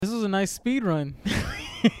was a nice speed run.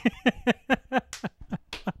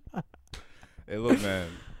 Hey, look, man.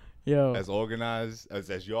 Yo. As organized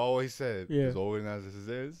as you always said, Yeah. as organized as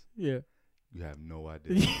it is, Yeah. you have no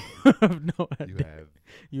idea. You have no idea.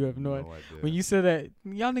 You have no idea. When you said that,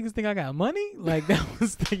 y'all niggas think I got money? Like that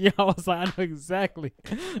was y'all was like, I know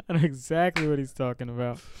exactly what he's talking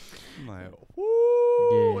about. I'm like,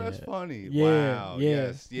 woo, Yeah. that's funny. Yeah, Wow. yeah,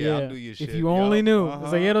 Yes. Yeah, I'll do your shit. If you only knew.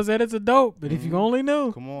 It's like, yeah, those edits are dope, but if you only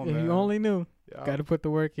knew. Come on, if man. you only knew. Yeah. Got to put the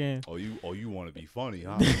work in. Oh, you want to be funny,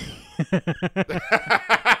 huh?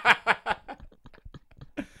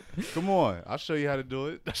 Come on, I'll show you how to do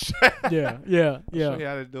it. yeah. I'll show you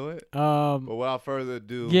how to do it. But without further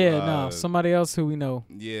ado, somebody else who we know.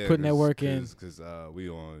 Yeah, putting that work in. Because we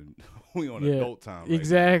on adult time. Right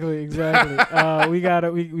exactly.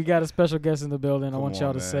 We got a special guest in the building. I want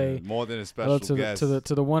y'all to say more than a special guest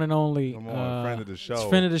to the one and only friend of the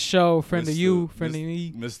show, friend of you, friend of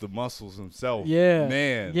me, Mr. Muscles himself. Yeah,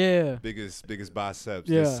 man. Yeah, biggest biceps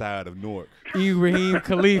this side of Newark. Ibrahim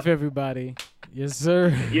Khalif, everybody. Yes,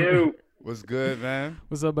 sir. Yo. What's good, man?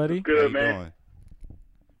 What's up, buddy? What's good, how you man? Doing?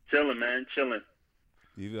 Chilling, man. Chilling.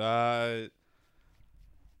 You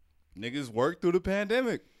niggas worked through the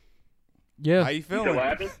pandemic. Yeah. How you feeling? You know what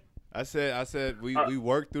happened? I said we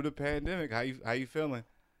worked through the pandemic. How you feeling?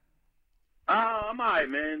 I'm all right,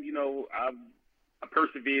 man. You know, I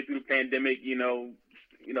persevered through the pandemic. You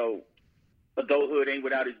know, adulthood ain't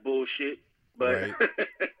without its bullshit. But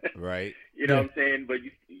right. You know what I'm saying? But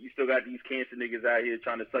you still got these cancer niggas out here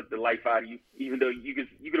trying to suck the life out of you. Even though you can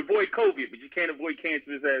avoid COVID, but you can't avoid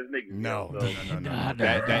cancerous ass niggas. No. Nah.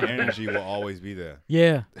 That energy will always be there.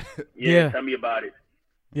 Yeah. Yeah. Tell me about it.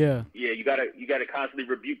 Yeah. Yeah, you gotta constantly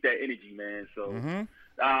rebuke that energy, man. So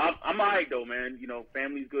I'm all right though, man. You know,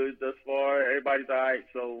 family's good thus far. Everybody's all right.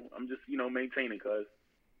 So I'm just maintaining, cuz.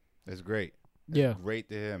 That's great. Yeah. Great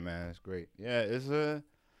to hear, man. It's great. Yeah, it's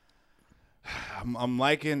I'm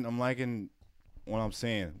liking what I'm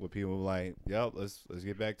seeing. With people like, yep, let's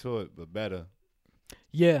get back to it, but better.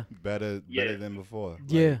 Yeah. Better than before.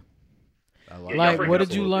 Yeah. Like what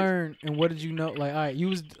did you learn and what did you know? Like, all right,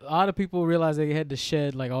 a lot of people realized they had to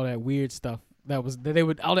shed like all that weird stuff all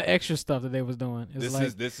the extra stuff that they was doing.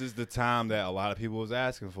 This is the time that a lot of people was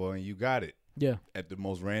asking for, and you got it. Yeah. At the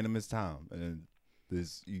most randomest time, and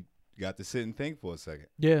you got to sit and think for a second.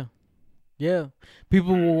 Yeah. Yeah,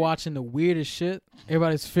 people were watching the weirdest shit.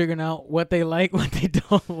 Everybody's figuring out what they like, what they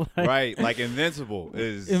don't like. Right, like Invincible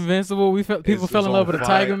is Invincible. People fell in love with a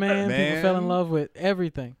Tiger Man. Man. People fell in love with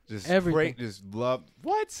everything. Everything. Just love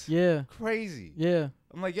what? Yeah, crazy. Yeah,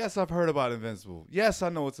 I'm like, yes, I've heard about Invincible. Yes, I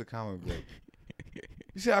know it's a comic book.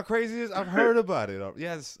 You see how crazy it is? I've heard about it.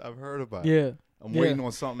 Yes, I've heard about it. Yeah, I'm waiting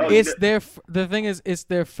on something. It's the thing is, it's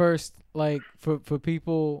their first like for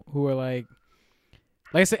people who are like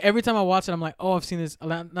I said, every time I watch it, I'm like, oh, I've seen this.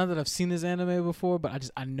 Not that I've seen this anime before, but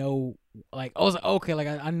I know, like, I was like, okay, like,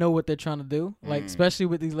 I know what they're trying to do. Like, especially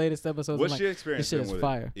with these latest episodes. What's like, your experience this shit been with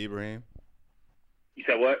fire. it, Ibrahim? You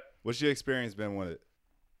said what? What's your experience been with it?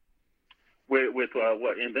 With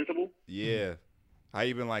what, Invincible? Yeah. How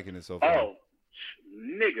you been liking it so far? Oh,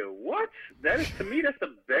 nigga, what? That is, to me, that's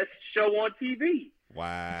the best show on TV.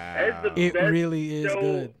 Wow. It really is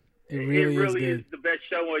good. It really is the best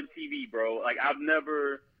show on TV, bro. Like, I've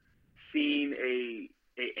never seen a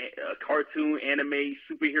cartoon, anime,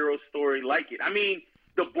 superhero story like it. I mean,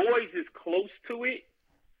 The Boys is close to it,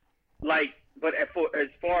 like, but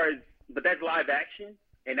but that's live action,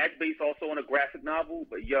 and that's based also on a graphic novel.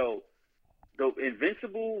 But yo, the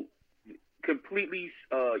Invincible completely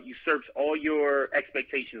usurps all your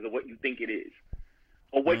expectations of what you think it is,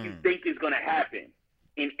 or what you think is going to happen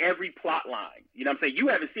in every plot line. You know what I'm saying? You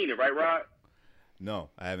haven't seen it, right, Rod? No,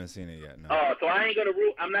 I haven't seen it yet. No. So I'm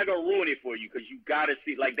not gonna ruin it for you because you gotta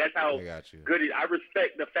see. Like, that's how good it. I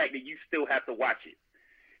respect the fact that you still have to watch it.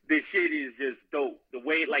 This shit is just dope. The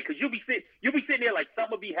way, like, cause you'll be sitting there like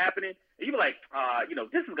something will be happening, and you be like,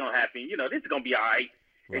 this is gonna happen. This is gonna be all right.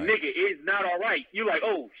 And nigga, it's not all right. You're like,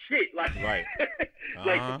 oh shit, like, right.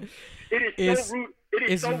 Like, it is so rude. It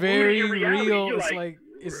is so very rude in reality. real. You're it's like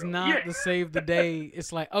it's not to save the day.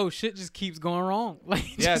 It's like, oh, shit just keeps going wrong. Like,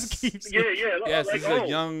 just keeps yes, like, he's a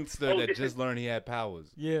youngster that just learned he had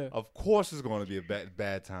powers. Yeah. Of course it's going to be a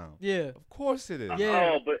bad time. Yeah. Of course it is.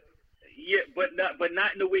 Yeah. But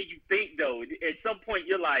not in the way you think, though. At some point,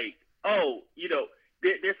 you're like,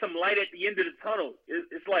 there's some light at the end of the tunnel.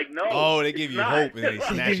 It's like, no. Oh, they give you hope and they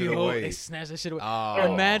snatch it away. They snatch that shit away.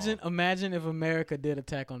 Oh. Imagine if America did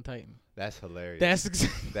Attack on Titan. That's hilarious.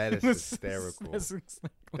 That is hysterical.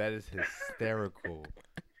 That is hysterical.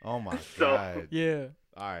 Oh my God. Yeah.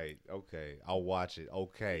 All right, okay, I'll watch it.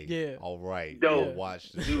 Okay, Yeah. all right, Dope. I'll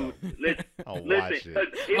watch the Dude, show. I'll watch listen.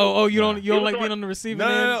 it. You don't it was like on- being on the receiving No,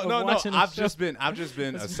 end no, of no, no, no. watching a I've show? just been a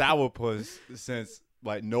sourpuss since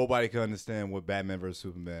like nobody could understand what Batman vs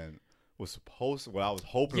Superman was supposed to. What I was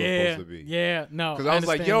hoping it was supposed to be. Yeah, no. Because I was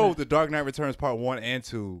like, understand yo, that. The Dark Knight Returns Part 1 and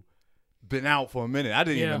 2 been out for a minute. I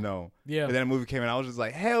didn't Yeah. even know. Yeah. And then the movie came out. I was just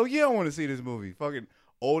like, hell yeah, I want to see this movie. Fucking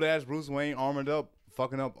old ass Bruce Wayne armored up,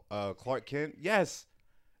 fucking up Clark Kent. Yes.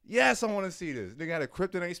 Yes, I want to see this. Nigga had a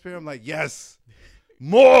kryptonite spear. I'm like, yes.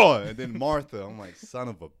 More. And then Martha. I'm like, son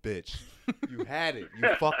of a bitch. You had it.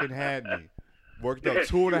 You fucking had me. Worked up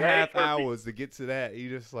 2.5 hours to get to that. You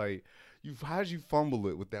just like, how'd you fumble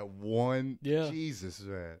it with that one? Yeah. Jesus,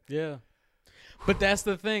 man. Yeah. But that's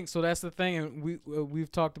the thing. So that's the thing, and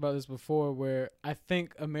we've talked about this before, where I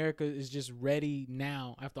think America is just ready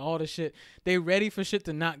now after all the shit. They ready for shit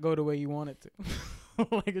to not go the way you want it to.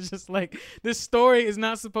 Like it's just like this story is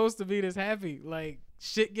not supposed to be this happy. Like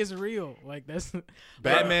shit gets real. Like that's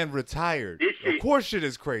Batman retired. Of course, shit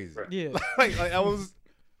is crazy. yeah. like that was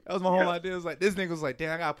my whole idea. It was like this nigga was like,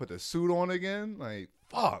 damn, I gotta put the suit on again. Like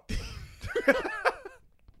fuck.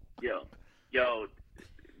 Yo.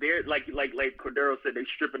 They're like Cordero said, they're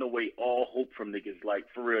stripping away all hope from niggas. Like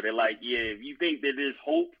for real, they're like, yeah, if you think that there's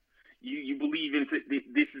hope, you believe in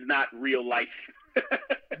this is not real life.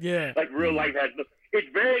 Yeah, like real life has no. It's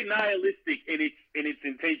very nihilistic in its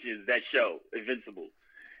intentions. That show, Invincible,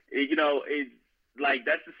 it's like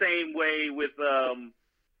that's the same way with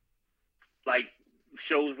like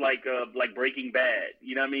shows like Breaking Bad.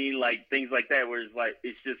 You know what I mean? Like things like that, where it's like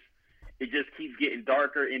it just keeps getting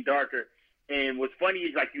darker and darker. And what's funny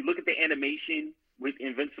is, like, you look at the animation with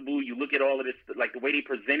Invincible, you look at all of this, like, the way they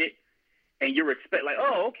present it, and you're like,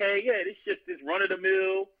 oh, okay, yeah, it's just this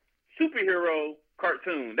run-of-the-mill superhero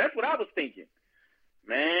cartoon. That's what I was thinking.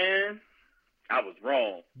 Man, I was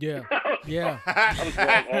wrong. Yeah. Yeah. I was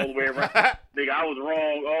wrong all the way around. Nigga, I was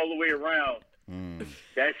wrong all the way around.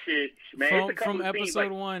 That shit, man. From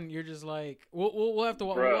episode 1, you're just like, we'll have to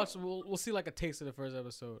watch. We'll see like a taste of the first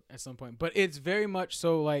episode at some point. But it's very much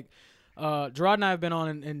so like, Gerard and I have been on,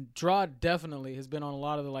 and Gerard definitely has been on a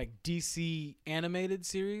lot of the like DC animated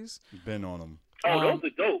series. Been on them. Oh, those are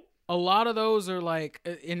dope. A lot of those are like,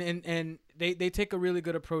 and they take a really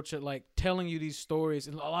good approach at like telling you these stories.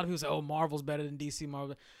 And a lot of people say, oh, Marvel's better than DC.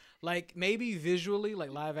 Marvel, like maybe visually,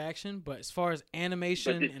 like live action, but as far as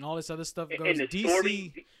animation and all this other stuff goes,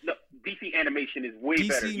 DC animation is way DC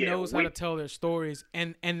better. DC knows how to tell their stories,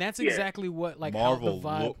 and that's exactly what like Marvel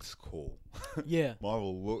how the vibe looks cool. Yeah,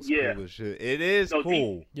 Marvel looks cool as shit. It is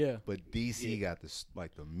cool. Yeah, but DC got this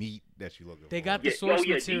like the meat that you looking for. They got the source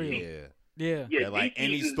material. DC. Yeah, like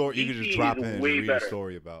any story you can just drop in and read a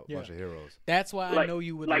story about a bunch of heroes. That's why I know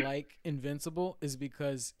you would like Invincible, is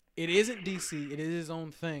because it isn't DC, it is his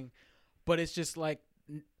own thing, but it's just like,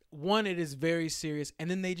 one, it is very serious, and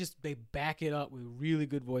then they back it up with really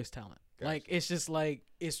good voice talent. Gotcha. Like it's just like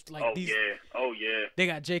they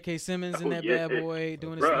got J.K. Simmons in that bad boy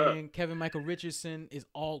doing his thing. Kevin Michael Richardson is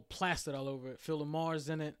all plastered all over it. Phil Lamar's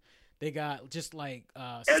in it. They got just like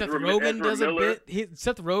Seth Rogen does a bit.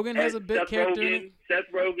 Seth Rogen has a bit character in it.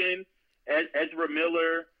 Seth Rogen, Ezra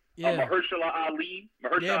Miller. Mahershala Ali.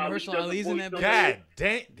 Mahershala Ali's in that. God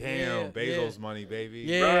damn, Bezos money, baby.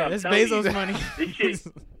 Yeah, that's Bezos money.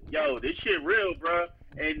 This shit real, bro.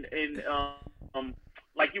 And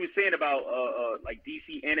like you were saying about like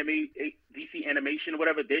DC animation or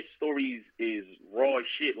whatever, their stories is raw as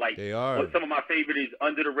shit. Like they are. Some of my favorite is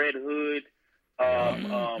Under the Red Hood,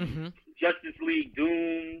 Justice League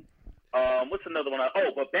Doom. What's another one?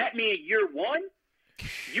 But Batman Year One.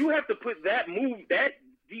 You have to put that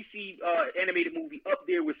DC animated movie up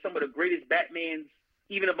there with some of the greatest Batmans,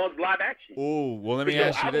 even amongst live action. Oh, well, let me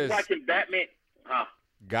ask you this. I was watching Batman.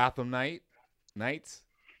 Gotham Knights?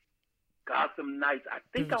 Gotham Knights. I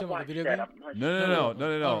think I watched that.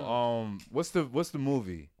 No. What's the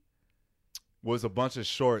movie? Was a bunch of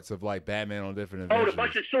shorts of like Batman on different adventures. Oh, the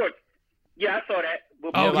bunch of shorts. Yeah, I saw that.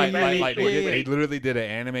 They literally did an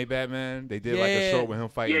anime Batman. They did like a short with him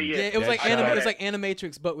fighting. Yeah. It was like it was like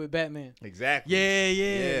Animatrix, but with Batman. Exactly.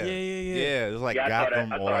 Yeah. It was like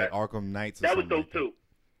Gotham or like Arkham Knights. Or that was something dope too.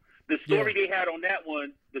 The story they had on that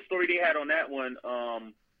one.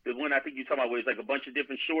 The one I think you're talking about was like a bunch of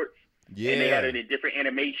different shorts. Yeah. And they had it in different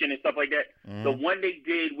animation and stuff like that. Mm-hmm. The one they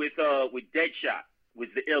did with Deadshot was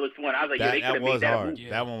the illest one. I was like, they could have made that movie.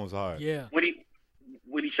 That one was hard. Yeah.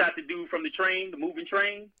 When he shot the dude from the moving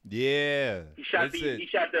train. Yeah. He shot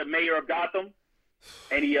the mayor of Gotham,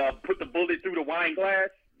 and he put the bullet through the wine glass.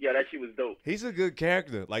 Yeah, that shit was dope. He's a good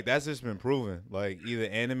character. Like that's just been proven. Like either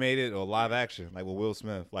animated or live action. Like with Will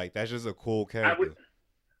Smith. Like that's just a cool character.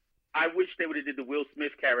 I wish they would have did the Will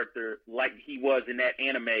Smith character like he was in that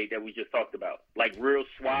anime that we just talked about, like real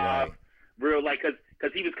suave, Right. real like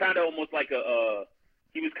because he was kind of almost like a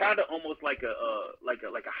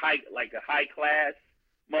high class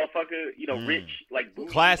motherfucker, you know, rich like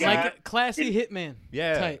bougie Classy. guy. Like a classy hitman.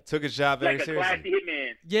 Yeah, Type. took his job very like a seriously. classy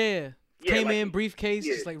hitman. Yeah. Yeah, Came like in, he- briefcase,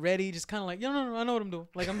 yeah. just like ready, just kind of like, no, I know what I'm doing.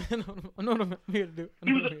 Like, I know what I'm here to do. I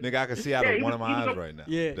know He was what I'm here to Nigga, I can see out Yeah, of he one was- of he my was eyes a- right now.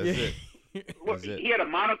 do. Yeah, That's yeah. it. Well, That's it. he had a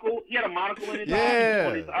monocle. He had a monocle in his Yeah. eye,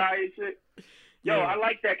 on his eye and shit. Yo, Yeah. I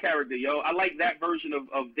like that character, yo. I like that version of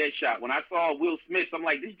Deadshot. When I saw Will Smith, I'm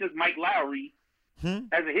like, this is just Mike Lowry as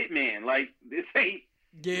a hitman. Like, this ain't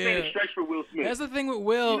a stretch for Will Smith. That's the thing with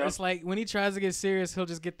Will. You know? It's like when he tries to get serious, he'll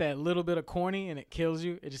just get that little bit of corny and it kills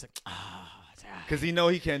you. It's just like, Because he know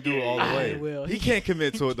he can't do it all the I way. will. He can't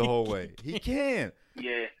commit to it the whole way. He can.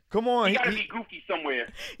 Yeah. Come on. He got to be goofy somewhere.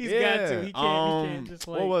 he's got to. He can't just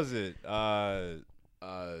like what was it? The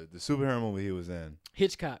superhero movie he was in.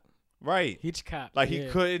 Hitchcock. Right. Hitchcock. Like yeah. he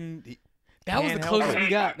couldn't. That was the can't help closest it. we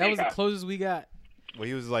got. That was the Hitchcock. closest we got. Well,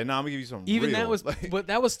 he was like, "Nah, I'm gonna give you something." Even real. that was, Like, but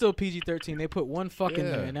that was still PG-13. They put one fuck in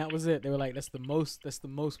there, Yeah. and that was it. They were like, "That's the most. That's the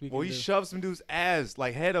most we can well, he do." shoved some dude's ass,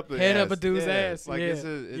 like head up the Head ass. up a dude's Yeah. ass. Like yeah.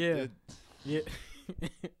 it's Yeah.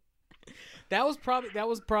 That was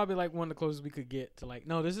probably like one of the closest we could get to like,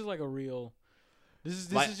 no, this is like a real.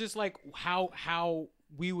 This Like- is just like how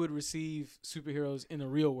we would receive superheroes in the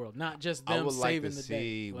real world, not just them I would like saving to the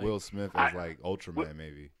see day. Like, Will Smith as like Ultraman,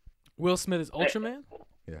 maybe. Will Smith is Ultraman.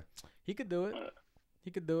 Yeah. He could do it.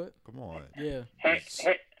 He could do it. Come on. Yeah.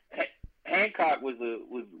 Hancock was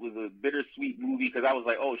a bittersweet movie because I was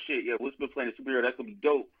like, oh shit, yeah, Will Smith playing a superhero, that's gonna be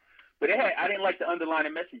dope. But I didn't like the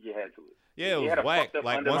underlying message it had to it. Yeah, it had was a whack. fucked up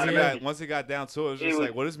Like underlying message. once it got down to it, it was just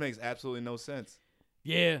like, well, this makes absolutely no sense.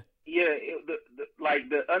 Yeah. Yeah,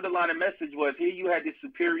 the underlying message was here you had this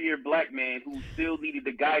superior black man who still needed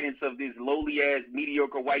the guidance of this lowly ass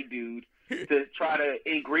mediocre white dude to try to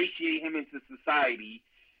ingratiate him into society.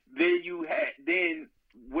 Then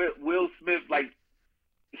Will Smith, like,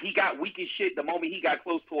 he got weak as shit the moment he got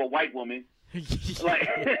close to a white woman. Like,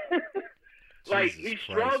 like Jesus he's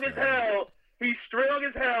strong Christ, as man. hell. He's strong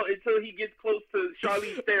as hell until he gets close to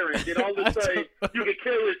Charlize Theron. Then all of a sudden, you can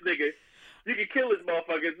kill this nigga. You can kill this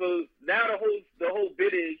motherfucker. So now the whole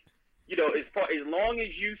bit is, you know, as long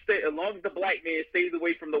as the black man stays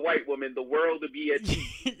away from the white woman, the world will be at peace.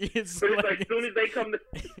 It's But it's like as soon as they come to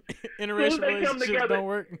interracial they come relationships together, don't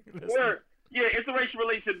work. work, yeah, interracial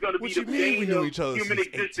relationship is going to be What the you mean we bane knew of each other human since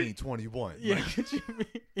existence. 1821? Yeah, Like, what you mean?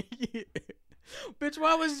 Yeah. Bitch,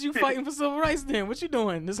 why was you fighting for civil rights then? What you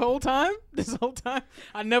doing this whole time? This whole time?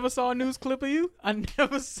 I never saw a news clip of you. I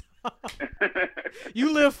never saw.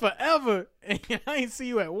 You live forever, and I ain't see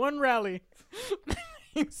you at one rally.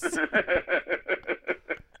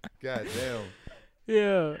 God damn.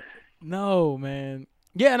 Yeah, no, man.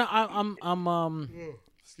 Yeah, and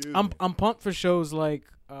Excuse me. I'm pumped for shows like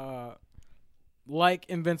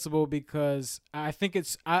Invincible because I think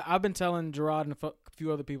I've been telling Gerard and a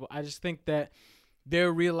few other people, I just think that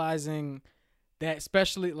they're realizing that,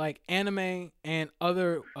 especially like anime and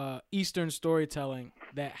other Eastern storytelling,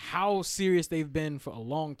 that how serious they've been for a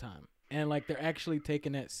long time, and like they're actually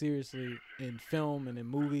taking that seriously in film and in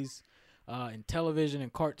movies, in television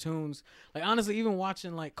and cartoons. Like honestly, even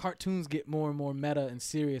watching like cartoons get more and more meta and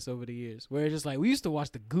serious over the years, where it's just like we used to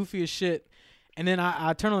watch the goofiest shit, and then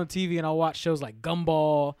I turn on the TV and I watch shows like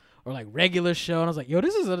Gumball or like Regular Show, and I was like, yo,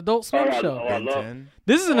 this is an Adult Swim show. I Ben love- 10?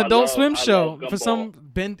 This is an I Adult love- Swim I show. love For Gumball. some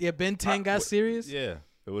Ben 10 got serious. Yeah.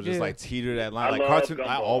 It was just Yeah. like teeter that line. I Like love cartoon. I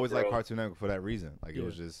Gumball, always bro. like Cartoon Network for that reason. Like Yeah. it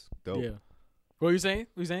was just dope. Yeah. What were you saying?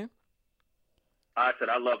 I said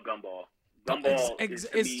I love Gumball. Gumball is,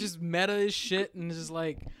 to It's me, just meta as shit, and it's just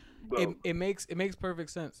like bro, it makes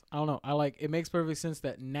perfect sense. I don't know. It makes perfect sense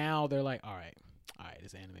that now they're like, all right,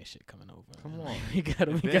 this anime shit coming over. Come on. we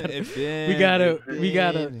gotta.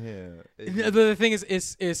 Yeah. The thing is,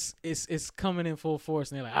 it's coming in full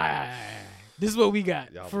force, and they're like, this is what we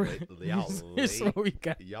got. Y'all For- late- y'all this is late. what we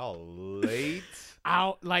got. Y'all late.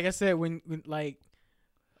 Like I said, when like.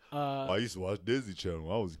 I used to watch Disney Channel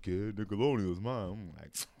when I was a kid. Nickelodeon was mine. I'm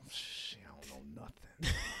like, shit, I don't know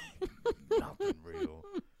nothing. Nothing real.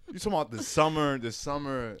 You talking about the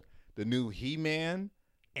summer, the new He-Man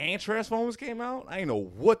and Transformers came out? I didn't know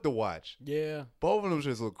what to watch. Yeah. Both of them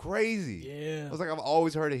just look crazy. Yeah. I was like, I've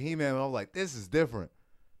always heard of He-Man, but I was like, this is different.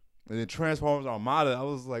 And then Transformers Armada, I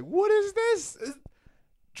was like, what is this? It's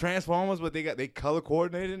Transformers, but they color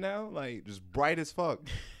coordinated now, like just bright as fuck.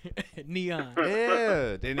 Neon.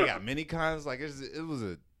 Yeah. Then they got mini cons. Like I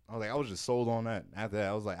was just sold on that. After that,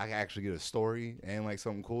 I was like, I can actually get a story and like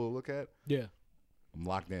something cool to look at. Yeah. I'm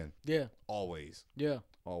locked in. Yeah. Always. Yeah.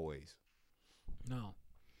 Always. No.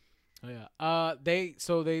 Oh yeah.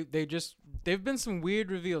 They've been some weird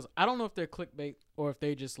reveals. I don't know if they're clickbait or if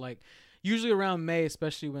they just like usually around May,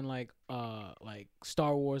 especially when like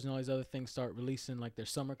Star Wars and all these other things start releasing like their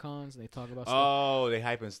summer cons and they talk about stuff. Oh, they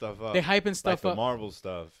hyping stuff up. They hyping stuff like up. The Marvel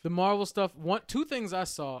stuff. The Marvel stuff. Two things I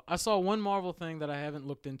saw. I saw one Marvel thing that I haven't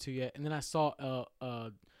looked into yet, and then I saw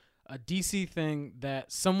a DC thing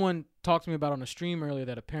that someone talked to me about on a stream earlier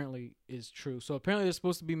that apparently is true. So apparently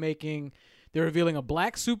they're revealing a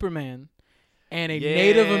black Superman and a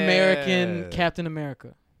Native American Captain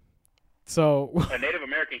America. So a Native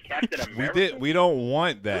American Captain America. We don't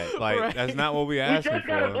want that. Like right. That's not what we asked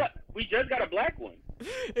for. We just got a black one.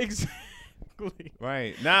 Exactly.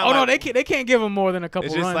 Right now. Oh no, they can't give him more than a couple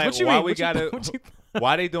it's just runs. Like, what you why mean? we gotta?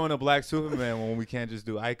 Why they doing a black Superman when we can't just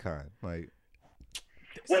do Icon? Like.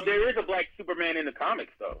 Well, there is a black Superman in the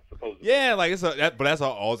comics, though, supposedly. Yeah, like but that's an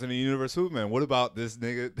alternate universe Superman. What about this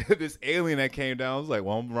nigga, this alien that came down? I was like,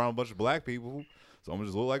 well, I'm around a bunch of black people, so I'm gonna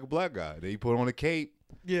just look like a black guy. Then he put on a cape.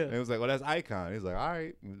 Yeah. And it was like, well, that's Icon. He's like, all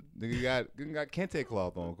right, nigga got kente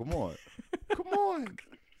cloth on. Come on, come on,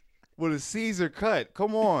 with a Caesar cut.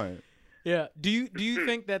 Come on. Yeah. Do you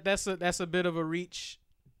think that's a bit of a reach,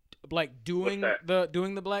 like doing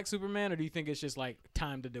the black Superman, or do you think it's just like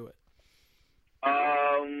time to do it?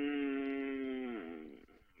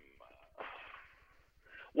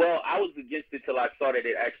 Well, I was against it till I saw that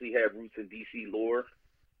it actually had roots in DC lore.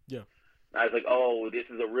 Yeah. I was like, oh, this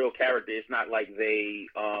is a real character. It's not like they,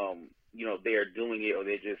 they are doing it or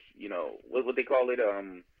they're just, what they call it,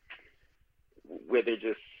 where they're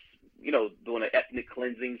just, doing an ethnic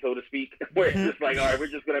cleansing, so to speak. Where it's just like, all right, we're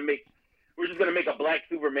just gonna make a black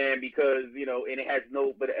Superman because, and it has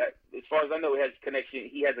but as far as I know, it has connection.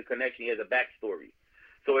 He has a connection. He has a backstory.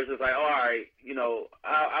 So it's just like, all right,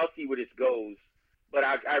 I'll see where this goes. But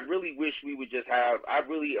I really wish we would just have. I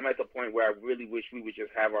really am at the point where I really wish we would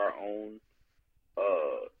just have our own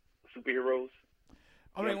superheroes.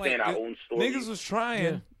 I mean, like, our own stories. Niggas was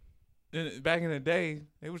trying. Yeah. Back in the day,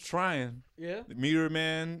 they was trying. Yeah. Meteor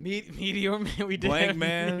Man. Meteor Man. We did. Blank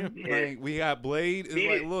Man. Yeah. Like, we got Blade. It's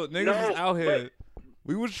like, look, niggas was out here.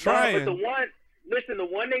 We was trying. No, but the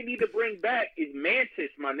one they need to bring back is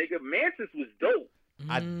Mantis, my nigga. Mantis was dope.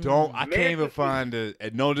 I can't even find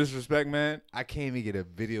no disrespect, man. I can't even get a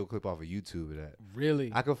video clip off of YouTube of that.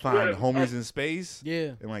 Really? I could find homies in space.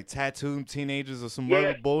 Yeah. And like tattooed teenagers or some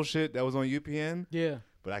other bullshit that was on UPN. Yeah.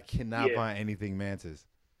 But I cannot find anything Mantis.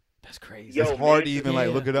 That's crazy. Yo, it's hard to Mantis, even like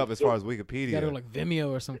look it up as far as Wikipedia. You gotta go like Vimeo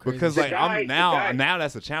or something crazy. Because like now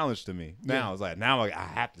that's a challenge to me. Yeah. Now it's like I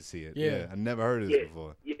have to see it. Yeah. I never heard of this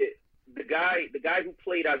before. Yeah. The guy who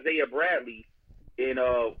played Isaiah Bradley in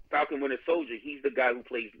Falcon Winter Soldier, he's the guy who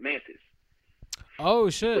plays Mantis. Oh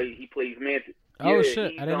shit! He plays Mantis. Oh yeah,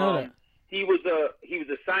 shit! I didn't know that. He was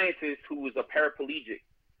a scientist who was a paraplegic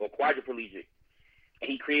or quadriplegic,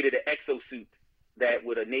 and he created an exosuit that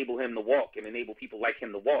would enable him to walk and enable people like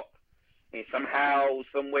him to walk. And somehow,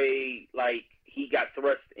 some way, like he got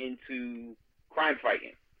thrust into crime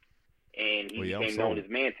fighting, and he became known as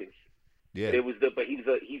Mantis. Yeah. But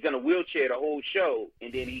he's in a wheelchair the whole show,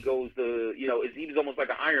 and then he goes to he was almost like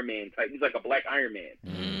an Iron Man type. He's like a black Iron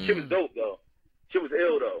Man. Shit was dope though. Shit was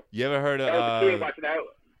ill though. You ever heard of I was a kid watching that.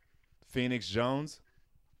 Phoenix Jones?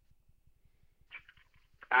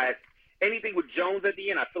 Anything with Jones at the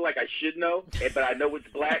end, I feel like I should know, but I know it's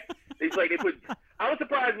black. It's like they put. I was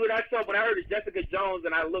surprised when I heard it's Jessica Jones,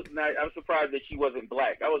 and I looked, and I was surprised that she wasn't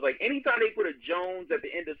black. I was like, anytime they put a Jones at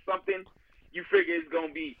the end of something, you figure it's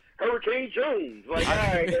gonna be Hurricane Jones. Like, all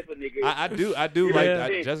right, that's a nigga. I do like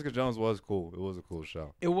that. Jessica Jones was cool. It was a cool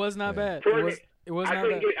show. It was not bad. It was not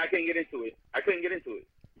bad. I couldn't get into it.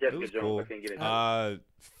 Jessica Jones. Cool. I couldn't get into it.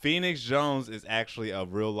 Phoenix Jones is actually a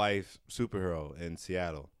real life superhero in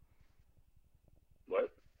Seattle.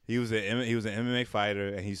 What? He was an MMA fighter,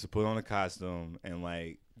 and he used to put on a costume and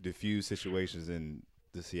like diffuse situations in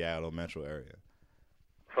the Seattle metro area.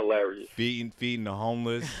 Hilarious. Feeding the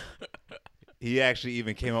homeless. He actually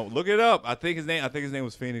even came up. Look it up. I think his name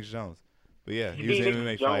was Phoenix Jones. But yeah, he was an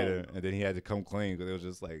MMA fighter, and then he had to come clean because it was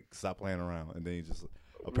just like stop playing around, and then he just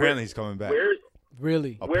apparently he's coming back.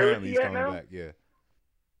 Really? Apparently he's coming back. Yeah.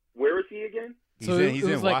 Where is he again? So it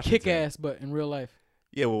was like Kick Ass, but in real life.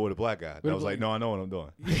 Yeah, well, with a black guy. I was like, no, I know what I'm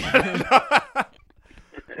doing. With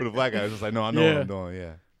a black guy, I was just like, no, I know what I'm doing.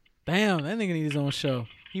 Yeah. Damn, that nigga need his own show.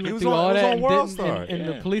 He went was through on, all that on World Star. and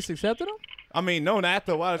the police accepted him? I mean, no, not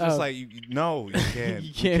after a while. It's just like, no, you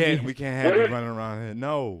can't. We can't have you running around here.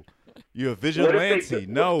 No. You're a vigilante.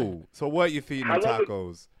 No. So what? You're feeding them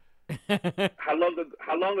tacos. How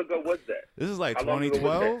long ago was that? This is like How long ago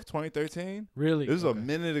was 2012, 2013. Really? This was Okay. a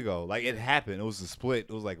minute ago. Like it happened. It was a split.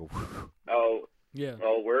 It was like, Oh, Yeah.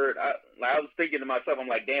 oh, word. I was thinking to myself, I'm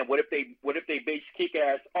like, damn, what if they base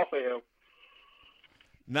Kick-Ass off of him?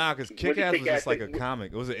 nah, because Kick-Ass was just like a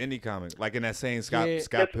comic. It was an indie comic, like in that same Scott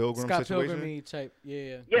Pilgrim Scott situation. Pilgrim-y type.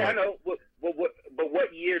 Yeah. Yeah, I know. But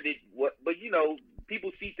what year did what? But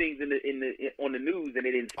people see things on the news and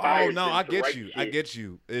it inspires. Oh no, them I to get write you. shit. I get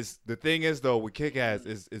you. It's the thing is though with Kick-Ass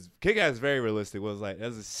is Kick-Ass is very realistic. It was like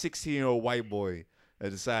there's a 16-year-old white boy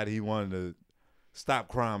that decided he wanted to stop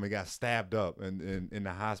crime and got stabbed up in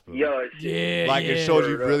the hospital. Yeah, Like yeah. it showed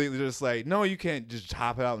you really just like no, you can't just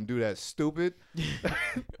hop it out and do that stupid.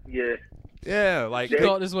 yeah. Yeah, like You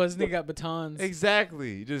thought this was nigga got batons.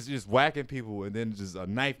 exactly. Just whacking people and then just a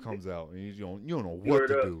knife comes out and you don't know what Word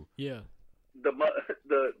to up. do. Yeah.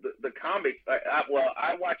 The comic.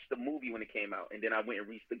 I watched the movie when it came out, and then I went and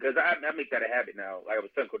reached because I make that a habit now. Like I was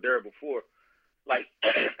telling Cordero before, like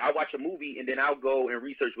I watch a movie and then I'll go and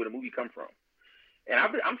research where the movie come from, and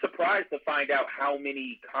I'm surprised to find out how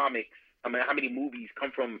many how many movies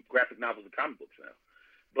come from graphic novels and comic books now.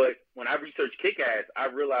 But when I researched Kick-Ass, I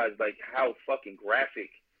realized like how fucking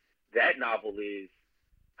graphic that novel is,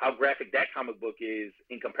 how graphic that comic book is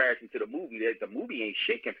in comparison to the movie. That the movie ain't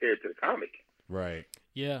shit compared to the comic. Right.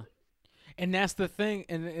 Yeah. And that's the thing,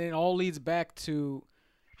 and it all leads back to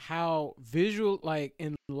how visual, like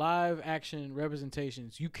in live action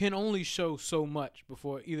representations, you can only show so much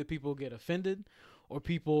before either people get offended, or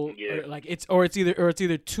people it's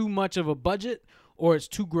either too much of a budget or it's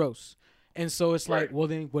too gross, and so it's like, well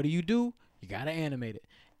then what do? You gotta animate it,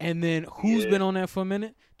 and then who's been on that for a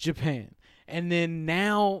minute? Japan, and then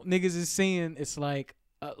now niggas is seeing it's like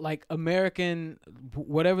American,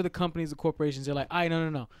 whatever the companies, the corporations, they're like, all right,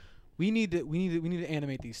 no. We need to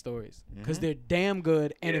animate these stories because they're damn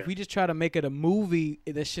good. And if we just try to make it a movie,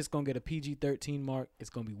 that shit's gonna get a PG-13 mark. It's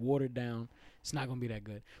gonna be watered down. It's not gonna be that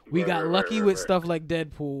good. We got lucky with stuff like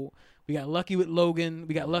Deadpool. We got lucky with Logan.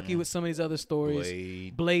 We got lucky with some of these other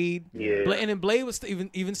stories. Blade. And then Blade was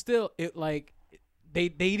even still it like they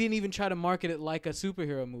didn't even try to market it like a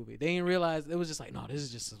superhero movie. They didn't realize it was just like, no, this is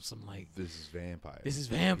just some like This is vampire. This is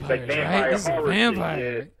vampires, like vampire right? This is horror vampire.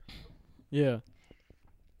 shit, Yeah.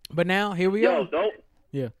 But now here we are. Don't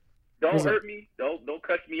What's hurt me. Don't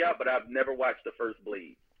cuss me out. But I've never watched the first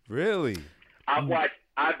Blade. Really? I've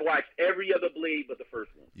watched every other Blade but the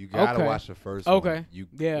first one. You gotta Okay. watch the first one. Okay.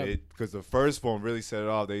 Because the first one really set it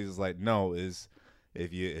off. They just like, no, is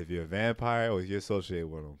if you're a vampire or if you're associated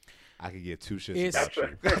with them, I could get two shits about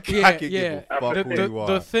you. I could give a fuck who you are.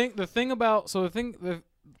 The thing about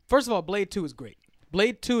first of all, Blade 2 is great.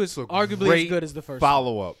 Blade 2 is It's a arguably great as good as the first.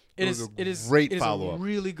 follow up. It is great it is follow a up.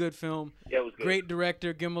 really good film. Yeah, it was good. Great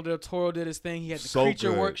director. Guillermo del Toro did his thing. He had the So Creature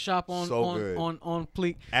good. Workshop on So good. on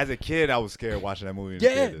Pleek. As a kid, I was scared watching that movie. In the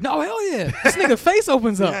Yeah, theaters. no, hell yeah. This nigga face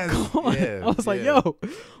opens up. Yes, Come on. yeah, I was like, yeah. yo,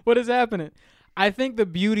 what is happening? I think the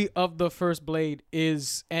beauty of the first Blade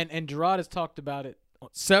is, and Gerard has talked about it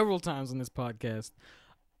several times on this podcast,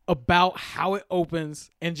 about how it opens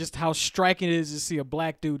and just how striking it is to see a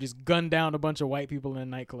black dude just gun down a bunch of white people in a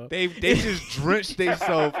nightclub. They just drenched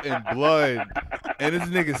themselves in blood, and this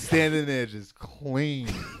nigga standing there just clean,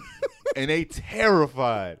 and they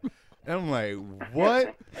terrified. And I'm like,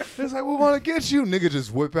 what? It's like, we want to get you. Nigga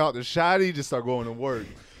just whip out the shotty, just start going to work.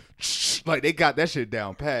 Like, they got that shit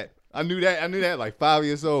down pat. I knew that like 5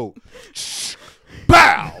 years old.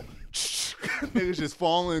 Bow! Niggas just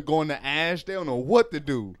falling, going to ash. They don't know what to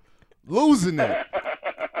do. Losing it.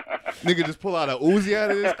 Nigga just pull out a Uzi out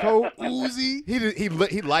of his coat. Uzi.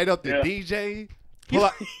 He light up the DJ.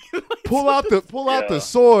 Pull out the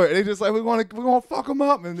sword. And they just like, we're gonna fuck him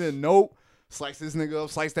up. And then nope. Slice this nigga up,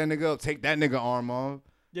 slice that nigga up, take that nigga arm off.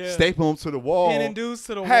 Yeah. Staple him to the wall. Pinning dudes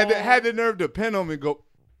to the had wall. had the nerve to pin him and go.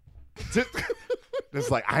 It's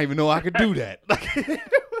like, I didn't even know I could do that.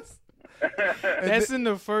 That's in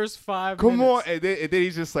the first 5 Come minutes. on, and then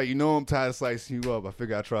he's just like, I'm tired of slicing you up. I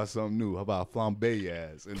figure I'll try something new. How about flambe your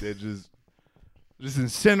ass? And then just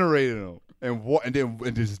incinerated him and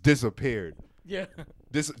then just disappeared. Yeah.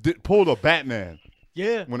 Pulled a Batman.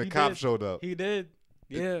 Yeah. When the he cop did. showed up. He did.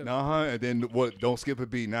 Yeah. And then what? Don't skip a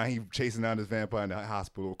beat. Now he chasing down this vampire in the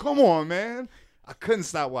hospital. Come on, man. I couldn't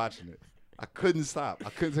stop watching it. I couldn't stop. I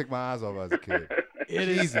couldn't take my eyes off as a kid.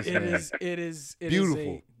 It is beautiful.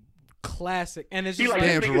 A classic, and it's just Like,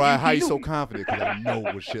 Damn, nigga, Gerard, how you you- so confident? Because I know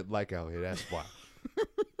what shit like out here. That's why.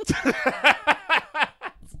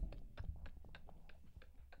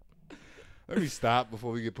 Let me stop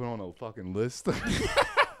before we get put on a fucking list.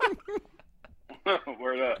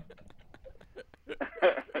 Word up.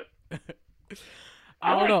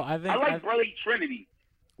 I don't know. I I think like Blade Trinity.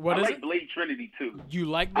 what I is like it? Blade Trinity too. You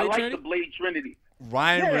like I Blade like Trinity? the Blade Trinity.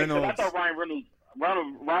 Ryan Yeah, 'cause Reynolds. I thought Ryan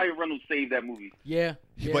Reynolds saved that movie. Yeah,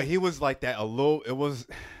 yeah. But he was like that a little. It was,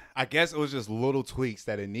 I guess it was just little tweaks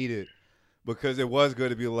that it needed, because it was good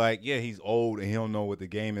to be like, yeah, he's old and he don't know what the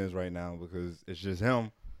game is right now because it's just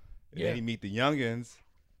him. And Yeah. then he meet the youngins,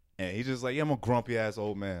 and he's just like, yeah, I'm a grumpy ass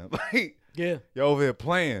old man. Like, yeah. you're over here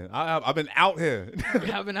playing. I've been out here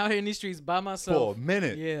I've been out here in these streets by myself for a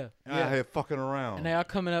minute. Yeah, Out here fucking around. And they all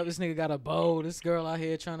coming up. This nigga got a bow. This girl out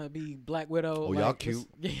here trying to be Black Widow. Oh, y'all cute.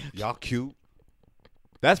 Y'all cute.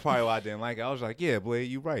 That's probably why I didn't like it. I was like, yeah, Blade,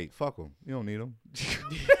 you right. Fuck him. You don't need him.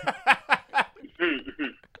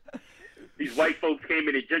 These white folks came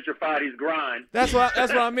in and gentrified his grind. That's what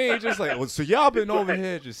I mean. Just like, well, so y'all been over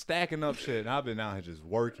here just stacking up shit, and I've been out here just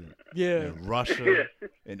working. Yeah. In Russia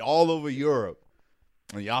and all over Europe.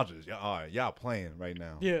 And y'all just, all right, y'all playing right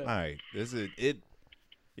now. Yeah. All right. This is it.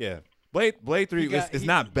 Yeah. Blade 3, it's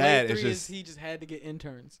not Blade bad. It's 3 just, he just had to get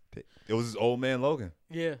interns. it was his old man Logan.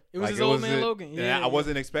 Yeah. It was Like, his old man Logan. Yeah. I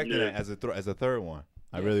wasn't expecting that as a third one.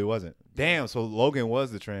 I really wasn't. Damn. So Logan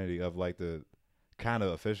was the Trinity of like the kind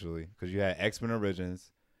of officially, because you had X-Men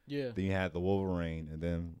Origins. Yeah. Then you had the Wolverine, and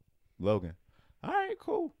then Logan. All right,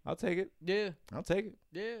 cool. I'll take it. Yeah. I'll take it.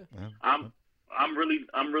 Yeah. I'm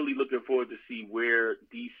really looking forward to see where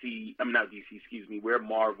DC. I'm not DC. Excuse me. Where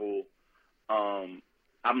Marvel.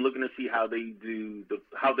 I'm looking to see how they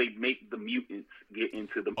how they make the mutants get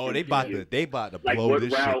into the. Oh, they about to Like, blow what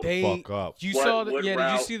this route- shit the fuck up. You What- saw what did you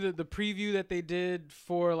route- see the preview that they did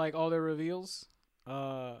for like all their reveals?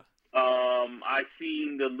 I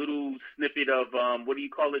seen the little snippet of what do you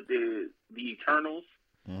call it? The Eternals.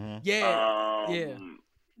 Mm-hmm. Yeah.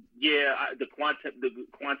 The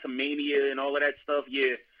Quantum Mania and all of that stuff.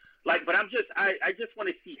 Yeah, like, but I just want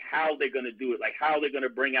to see how they're gonna do it. Like, how they're gonna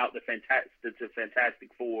bring out the Fantastic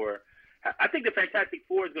Four. I think the Fantastic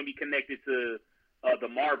Four is gonna be connected to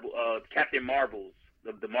the Captain Marvels,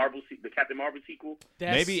 the Captain Marvel sequel.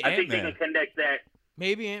 Maybe I think they're Ant-Man. gonna connect that.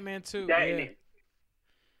 Maybe Ant-Man too. That Yeah. and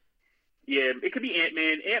yeah, it could be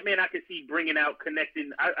Ant-Man. Ant-Man, I could see bringing out,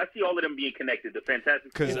 connecting. I see all of them being connected. The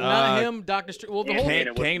Fantastic Four. Because None of him, Doctor Strange. Well, the whole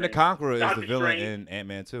Ant-Man. Kang the Conqueror is Doctor the villain Strange. in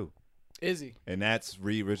Ant-Man 2. is he? And that's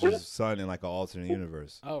Reed Richards' son in like an alternate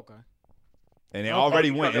universe. Oh, okay. And they Okay. already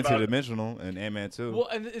You went talking about- interdimensional in Ant-Man 2. Well,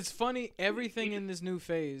 and it's funny. Everything in this new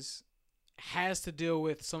phase has to deal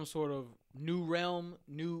with some sort of new realm,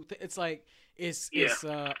 it's like it's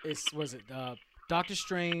was it Doctor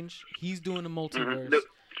Strange? He's doing the multiverse.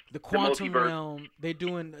 The quantum multiverse. realm. They're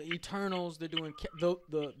doing the Eternals. They're doing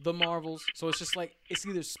the Marvels. So it's just like it's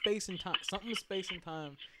either space and time, something with space and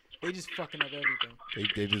time. They just fucking up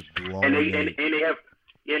everything. They just blown and it.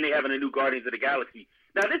 they having a new Guardians of the Galaxy.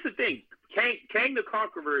 Now this is the thing. Kang the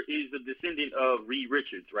Conqueror is the descendant of Reed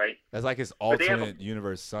Richards, right? That's like his But they have alternate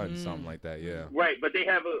universe son, something like that. Yeah. Right, but he's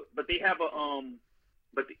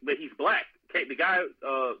black. The guy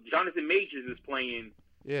Jonathan Majors is playing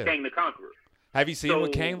Yeah. Kang the Conqueror. Have you seen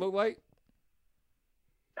what So- Kang look like?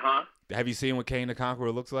 Huh? Have you seen what Kang the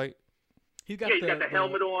Conqueror looks like? He's got He's got the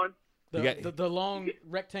helmet on. The long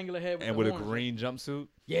rectangular head with And the with a horns. green jumpsuit?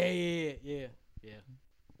 Yeah.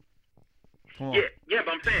 Come on. Yeah,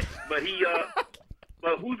 but I'm saying, but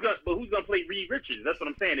who's gonna play Reed Richards? That's what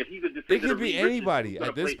I'm saying. If he's a descendant It could of be Reed Richards, anybody who's gonna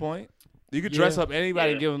at this play- point. You could dress Yeah. up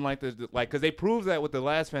anybody and Yeah. give them because they proved that with the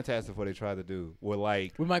last Fantastic Four they tried to do. With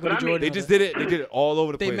With Michael But B. I mean- Jordan. they on just it. did it. They did it all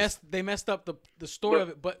over the They place. messed up the story of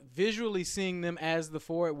it, but visually seeing them as the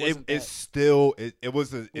four, it wasn't. It's still it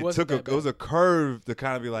was a it wasn't took that it was bad. a curve to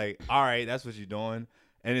kind of be like, all right, that's what you're doing,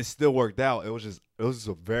 and it still worked out. It was just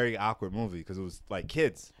a very awkward movie because it was like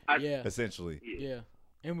kids yeah, essentially. yeah.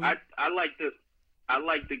 And we, I like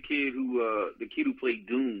the kid who played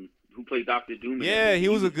Doom, who played Doctor Doom. in Yeah, that he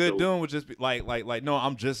was a movie, good so- dude. Would just be like no,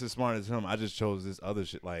 I'm just as smart as him. I just chose this other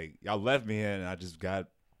shit. Like y'all left me here and I just got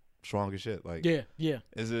strong as shit. Like yeah.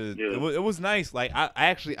 it was nice. Like I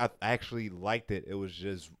actually liked it. It was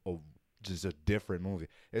just a different movie.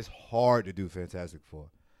 It's hard to do Fantastic Four.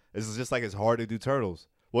 It's just like it's hard to do Turtles.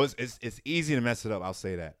 Well, it's easy to mess it up. I'll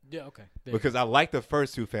say that. Yeah, okay. There. Because I like the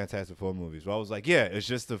first two Fantastic Four movies. Where I was like, yeah, it's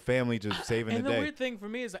just the family just saving and the the day. weird thing for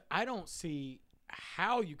me is that I don't see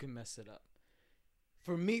how you can mess it up.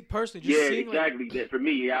 For me personally, just Yeah, seeing exactly. That for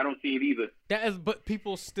me, I don't see it either. that is, but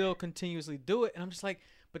people still continuously do it, and I'm just like,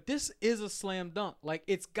 but this is a slam dunk. Like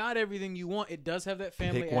it's got everything you want. It does have that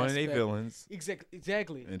family Pick one of aspect. their villains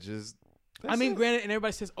Exactly. and just I mean, granted, and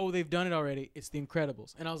everybody says, "Oh, they've done it already." It's The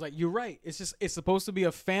Incredibles, and I was like, "You're right. It's supposed to be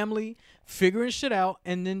a family figuring shit out,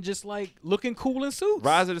 and then just like looking cool in suits."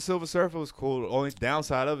 Rise of the Silver Surfer was cool. The only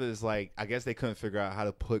downside of it is like I guess they couldn't figure out how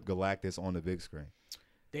to put Galactus on the big screen.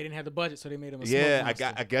 They didn't have the budget, so they made him a Yeah, smoke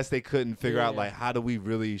monster. I guess they couldn't figure out like how do we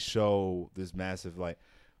really show this massive like.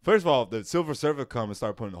 First of all, the Silver Surfer come and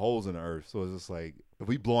start putting holes in the earth, so it's just like if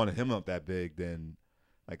we blowing him up that big, then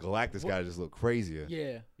like Galactus got to just look crazier.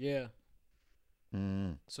 Yeah.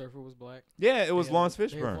 Mm. Surfer was black. Yeah, it was Lawrence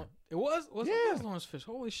Fishburne. It was. It Yeah. was Lawrence Fishburne.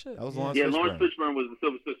 Holy shit. That was Lawrence Yeah, Fishburne. Lawrence Fishburne was the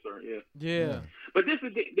Silver Surfer. Yeah. Yeah. But this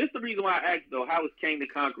is the reason why I asked though, how is King the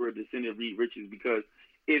Conqueror descendant of Reed Richards? Because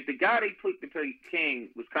if the guy they put to play King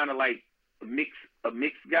was kind of like a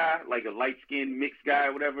mixed guy, like a light skinned mixed guy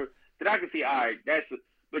or whatever, then I could see all right,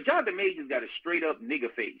 but Jonathan Majors got a straight up nigga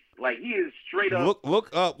face. Like he is straight up. Look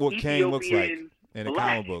up what Kane looks like Ethiopian in the black.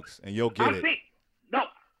 comic books, and you'll get it.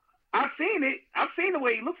 I've seen it. I've seen the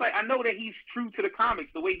way he looks like. I know that he's true to the comics,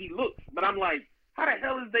 the way he looks. But I'm like, how the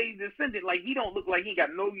hell is they descendant? Like he don't look like he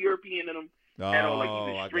got no European in him. At all. Like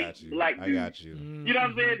he's a straight black dude. I got you. You know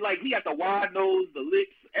what I'm saying? Like he got the wide nose, the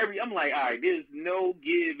lips, I'm like, all right, there's no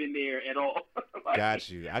give in there at all. Like, got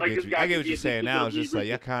you. I like get you. guy I get could what be you're a saying now. It's Reed just like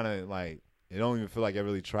Richards. you kind of like. It don't even feel like I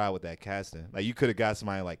really tried with that casting. Like you could have got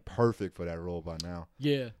somebody like perfect for that role by now.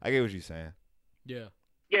 Yeah. I get what you're saying. Yeah.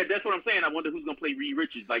 Yeah, that's what I'm saying. I wonder who's gonna play Reed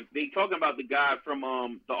Richards. Like they talking about the guy from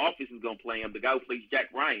The Office is gonna play him. The guy who plays Jack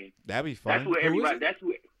Ryan. That'd be fun. That's who everybody.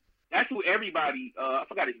 That's who everybody. I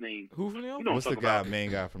forgot his name. Who from the Office? You know What's what the I'm guy, talking about.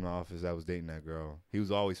 main guy from The Office that was dating that girl? He was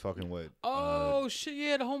always fucking with. Oh shit!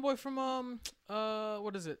 Yeah, the homeboy from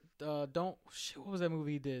what is it? What was that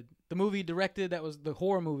movie he did? The movie he directed that was the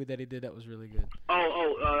horror movie that he did that was really good.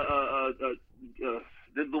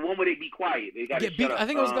 The one where they be quiet. They got shut up. I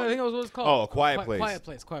think it was what it's called. Oh, A Quiet Place.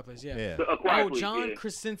 Quiet Place. Yeah. Yeah. A Quiet Place, John yeah.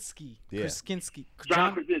 Krasinski. Yeah.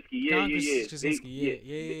 John Krasinski. Yeah. Krasinski.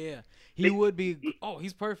 Yeah. He would be. Oh,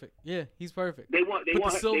 he's perfect. Yeah, he's perfect. They want him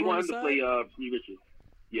to play Reed Richards.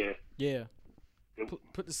 Yeah. Yeah.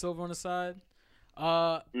 Put the silver on the side.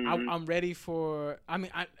 Mm-hmm. I'm ready for. I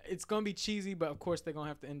mean, it's gonna be cheesy, but of course they're gonna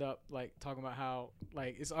have to end up like talking about how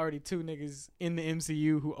like it's already two niggas in the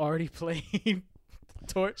MCU who already played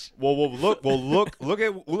Torch. Well, look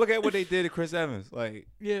at what they did to Chris Evans. Like,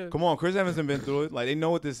 Yeah. come on, Chris Evans has been through it. Like, they know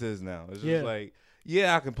what this is now. It's just like,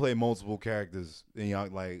 I can play multiple characters. And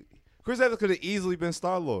like, Chris Evans could have easily been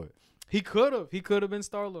Star-Lord. He could have been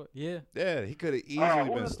Star-Lord. Yeah. Yeah, he could have easily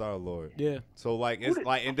been Star-Lord. Yeah. So like, it's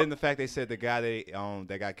like, and then the fact they said the guy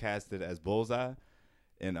that got casted as Bullseye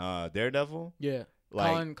in Daredevil. Yeah.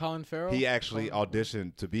 Like, Colin Farrell. he actually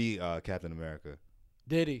auditioned to be Captain America.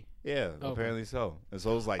 Did he? Yeah, Okay. apparently so. And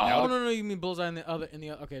so it was like, Oh no, you mean Bullseye in the other?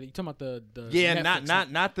 Okay, you talking about the yeah, Netflix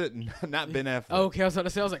not Ben Affleck. Okay, I was about to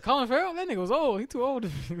say, I was like, Colin Farrell, that nigga was old. He too old.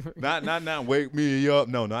 Not wake me up.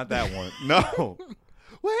 No, not that one. No,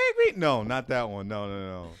 wake me. No, not that one.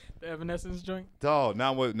 No. The Evanescence joint. Dog,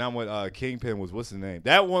 not what Kingpin was. What's his name?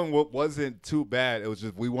 That one wasn't too bad. It was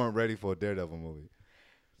just we weren't ready for a Daredevil movie.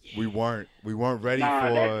 Yeah. We weren't ready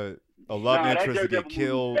for a love interest to get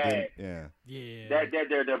killed. Yeah. That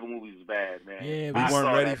Daredevil movie was bad, man. Yeah, we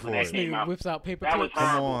weren't ready for it. This nigga whips out paper That was clips.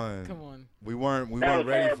 horrible. Come on. We weren't That was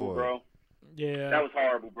ready horrible, for bro. it. Yeah. That was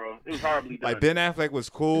horrible, bro. It was horribly done. Like Ben Affleck was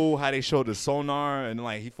cool. How they showed the sonar and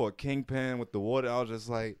like he fought Kingpin with the water. I was just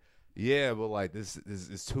like, yeah, but like this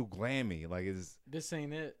is too glammy. Like this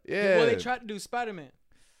ain't it. Yeah. Well, they tried to do Spider-Man.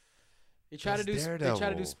 They tried to do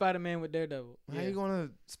Daredevil. Spider-Man with Daredevil. How you gonna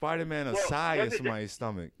Spider-Man aside in somebody's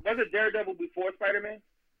stomach? Was it Daredevil before Spider-Man?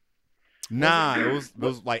 Nah, it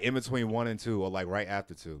was like in between 1 and 2, or like right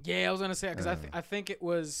after 2. Yeah, I was gonna say because I think it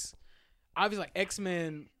was obviously like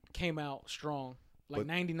X-Men came out strong, like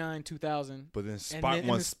 99, 2000. But then, then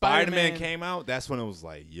when Spider-Man came out, that's when it was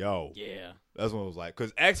like, yo. Yeah. That's when it was like,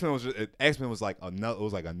 because X-Men was like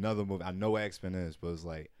another movie. I know what X-Men is, but it's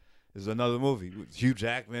like it's another movie. Hugh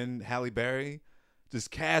Jackman, Halle Berry,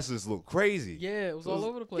 just casts look crazy. Yeah, it was all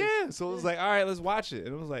over the place. Yeah, so it was like, all right, let's watch it,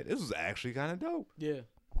 and it was like, this was actually kind of dope. Yeah.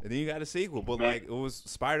 And then you got a sequel, but like it was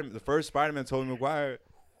the first Spider-Man, Tobey Maguire.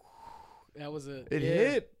 That was it. It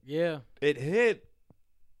hit. Yeah. It hit.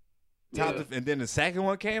 Yeah. And then the second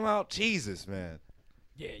one came out. Jesus, man.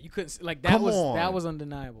 Yeah, you couldn't like that. Come was on. that was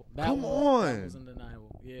undeniable. That Come was, on. That was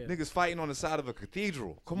undeniable. Yeah. Niggas fighting on the side of a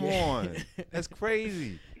cathedral. Come Yeah. on, that's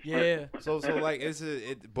crazy. Yeah. So like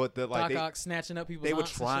but the like Doc Ock snatching up people's they were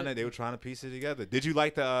aunts and trying shit. to piece it together. Did you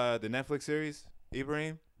like the Netflix series,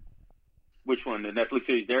 Ibrahim? Which one? The Netflix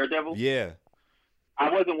series Daredevil? Yeah. I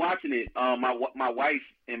wasn't watching it. My wife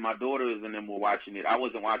and my daughters and them were watching it. I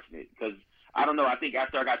wasn't watching it because I don't know. I think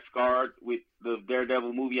after I got scarred with the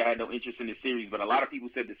Daredevil movie, I had no interest in the series. But a lot of people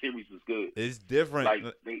said the series was good. It's different. Like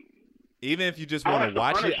even if you just want to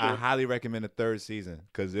watch it, I Punisher. highly recommend the third season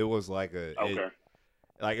because it was like Okay.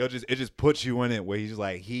 it just puts you in it where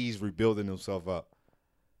he's rebuilding himself up.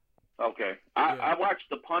 Okay. I watched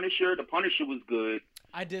The Punisher. The Punisher was good.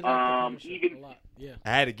 I did like the Punisher even- a lot. Yeah. I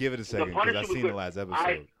had to give it a second because I seen the last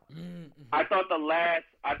episode. I thought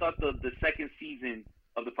the second season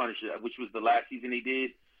of The Punisher, which was the last season they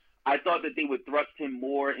did, I thought that they would thrust him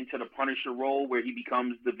more into the Punisher role where he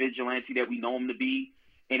becomes the vigilante that we know him to be.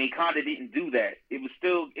 And they kind of didn't do that. It was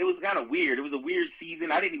kind of weird. It was a weird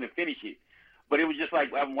season. I didn't even finish it. But it was just like,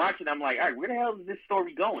 I'm watching, I'm like, all right, where the hell is this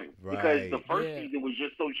story going? Right. Because the first season was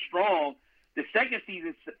just so strong. The second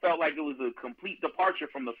season felt like it was a complete departure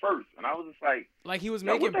from the first. And I was just like he was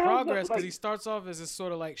Yo, what making the hell is progress that? because he starts off as this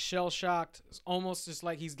sort of like shell shocked, almost just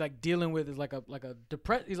like he's like dealing with is like a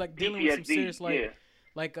depressed. He's like dealing with some serious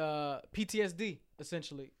like PTSD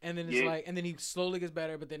essentially, and then it's like, and then he slowly gets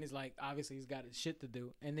better, but then he's like, obviously he's got his shit to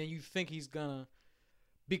do, and then you think he's gonna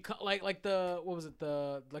become like the what was it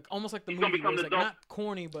the like almost like the movie where it's like not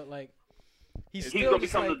corny, but like he's still gonna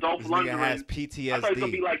become the Dolph Lundgren. Has PTSD. I thought he's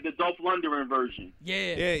gonna be like the Dolph Lundgren version.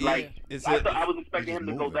 Yeah. Like I was expecting him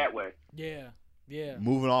to go that way. Yeah.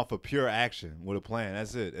 Moving off of pure action with a plan.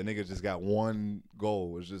 That's it. A nigga just got one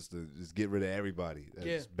goal, was just to get rid of everybody.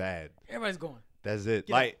 That's bad. Everybody's going. That's it.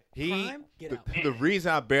 Get like out. Prime, get out. The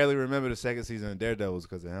reason I barely remember the second season of Daredevil was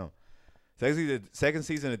because of him. Second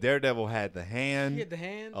season of Daredevil had the Hand, He had the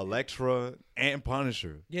Hand, Elektra, and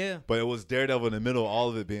Punisher. Yeah. But it was Daredevil in the middle, all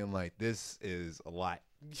of it being like, this is a lot.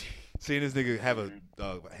 Seeing this nigga have a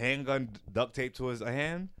handgun duct taped to his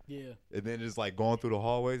hand. Yeah. And then just like going through the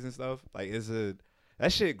hallways and stuff. Like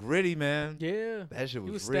that shit gritty, man. Yeah. That shit was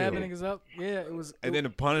He was real. stabbing niggas up. Yeah, it was. And then the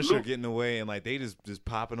Punisher getting away and like they just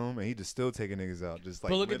popping him and he just still taking niggas out. Just like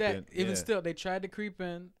but look at that. limping. Even still, they tried to creep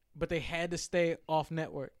in, but they had to stay off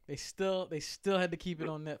network. They still had to keep it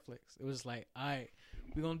on Netflix. It was like, all right,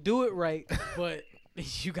 we're gonna do it right, but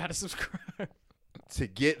you gotta subscribe to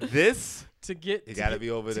get this. You gotta be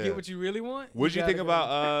over there. To get what you really want. What'd you think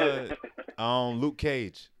about Luke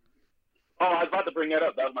Cage? Oh, I was about to bring that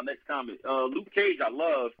up. That was my next comment. Luke Cage, I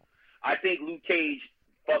love. I think Luke Cage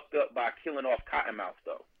fucked up by killing off Cottonmouth,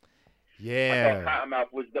 though. Yeah. I thought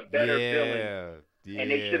Cottonmouth was the better villain. Yeah. And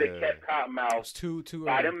they should have kept Cottonmouth. Too early.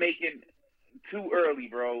 By them making too early,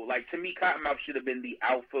 bro. Like, to me, Cottonmouth should have been the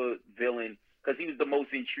alpha villain because he was the most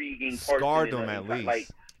intriguing person. Scarred him at least. Like,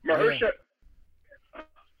 Mahershala.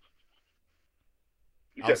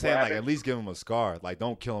 I was saying, like, at least give him a scar. Like,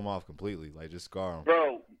 don't kill him off completely. Like, just scar him.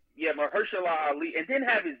 Bro, yeah, Mahershala Ali. And then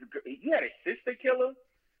he had his sister killer.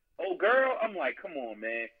 Oh, girl. I'm like, come on,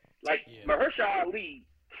 man. Like, Mahershala Ali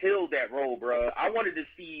killed that role, bro. I wanted to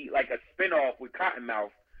see, like, a spinoff with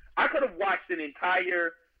Cottonmouth. I could have watched an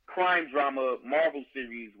entire crime drama Marvel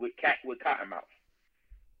series with Cottonmouth.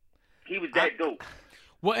 He was that dope.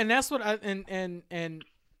 Well, and that's what and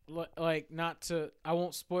like, not to, I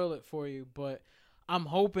won't spoil it for you, but I'm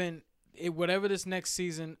hoping whatever this next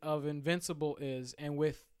season of Invincible is, and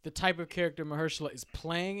with the type of character Mahershala is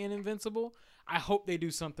playing in Invincible, I hope they do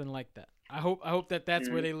something like that. I hope that's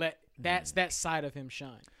where they let that side of him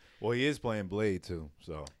shine. Well, he is playing Blade too,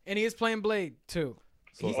 so. And he is playing Blade too.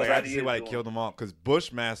 So it's like I can see why they killed him off, because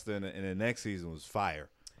Bushmaster in the next season was fire.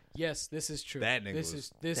 Yes, this is true. That nigga this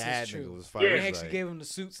was true. Nigga was fire. They actually gave him the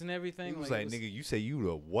suits and everything. He was like, nigga, you say you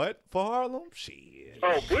the what for Harlem? Shit.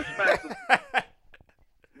 Oh, Bushmaster.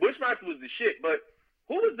 Bushmaster was the shit, but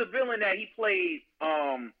who was the villain that he played?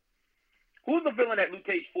 Who was the villain that Luke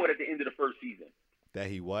Cage fought at the end of the first season? That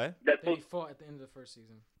he what? That he fought at the end of the first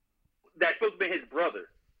season. That's supposed to be his brother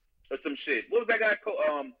or some shit. What was that guy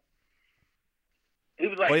called? He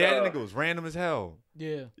was like, oh yeah, that nigga was random as hell.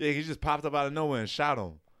 Yeah. Yeah, he just popped up out of nowhere and shot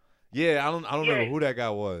him. Yeah, I don't remember who that guy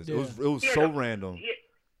was. Yeah. It was so random.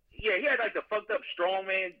 Yeah, he had like the fucked up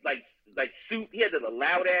strongman like suit. He had the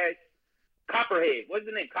loud ass Copperhead. What's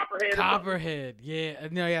his name? Copperhead. Copperhead. Yeah.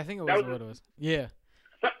 No, yeah, I think it was what it was. Yeah.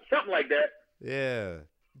 Something like that. Yeah.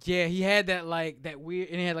 Yeah, he had that like that weird,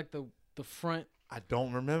 and he had like the front. I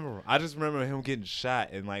don't remember. I just remember him getting shot,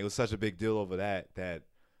 and like it was such a big deal over that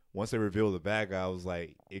once they revealed the bad guy, I was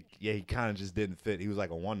like, he kind of just didn't fit. He was like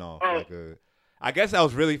a one-off. I guess that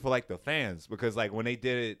was really for like the fans, because like when they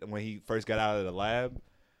did it, when he first got out of the lab,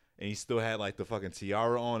 and he still had like the fucking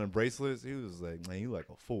tiara on and bracelets, he was like, man, you like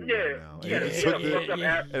a fool right now.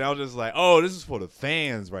 And I was just like, oh, this is for the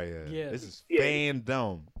fans right here. Yeah. This is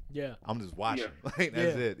fandom. Yeah. I'm just watching. Like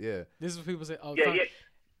that's it. Yeah. This is what people say. Oh, yeah.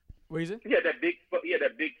 What is it? He had that big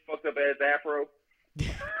fucked up ass afro.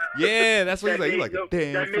 Yeah, that's what he's like. You're like no, a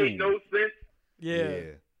damn that fool. made no sense. Yeah.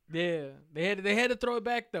 They had to throw it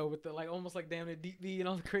back though with the like almost like damn it deep V and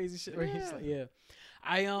all the crazy shit. Where he's like,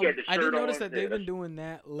 I the I did shirt notice on, that they've been doing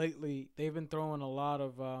that lately. They've been throwing a lot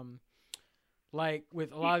of like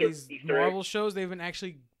with a lot of these Marvel shows, they've been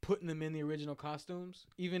actually putting them in the original costumes,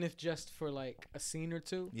 even if just for like a scene or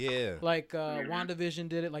two. Yeah. Like WandaVision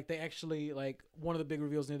did it. Like they actually like one of the big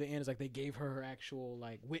reveals near the end is like they gave her actual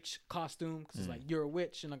like witch costume because it's like you're a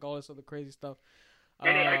witch and like all this other crazy stuff.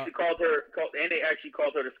 And they actually called her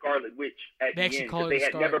the Scarlet Witch at the end. They actually called her the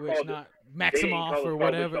Scarlet Witch, not Maximoff or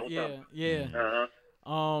whatever. Yeah.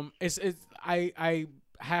 It's I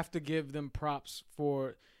have to give them props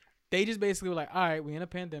for. They just basically were like, all right, we're in a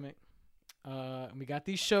pandemic. And we got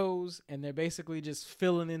these shows, and they're basically just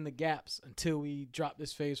filling in the gaps until we drop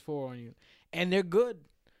this Phase 4 on you. And they're good.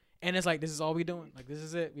 And it's like, this is all we doing. Like, this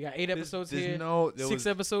is it. We got 8 episodes here, 6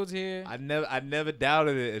 episodes here. I never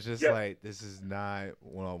doubted it. It's just like, this is not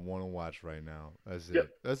what I want to watch right now. That's it.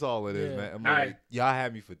 That's all it is, man. I'm like, y'all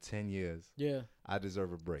had me for 10 years. Yeah. I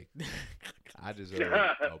deserve a break. I deserve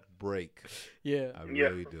a break. Yeah. I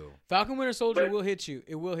really do. Falcon Winter Soldier will hit you.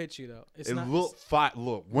 It will hit you, though.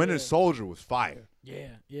 Look, Winter Soldier was fire.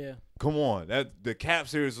 Yeah. Come on. The Cap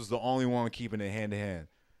series was the only one keeping it hand to hand.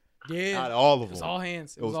 Yeah. Out of all of them. It was all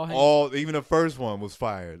hands. It was all hands. Even the first one was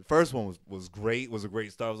fire. The first one was great. Was a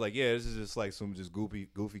great start. I was like, yeah, this is just like some just goofy,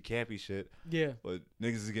 campy shit. Yeah. But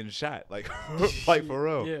niggas is getting shot. Like for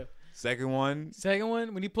real. Yeah. Second one,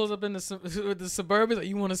 when he pulls up in with the Suburban, like,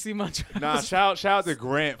 you want to see my truck? Nah, shout out to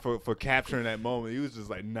Grant for capturing that moment. He was just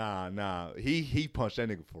like, nah. He punched that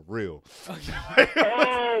nigga for real.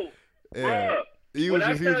 Oh, yeah. He was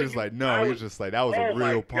just like, no. He was just like, that was a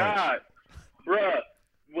real punch. God. Bruh,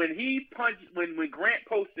 when he punched, when Grant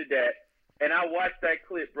posted that, and I watched that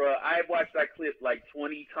clip, bruh, I watched that clip like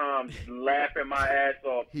 20 times, laughing my ass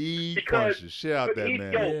off. He punched the shit out that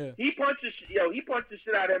man. He punched the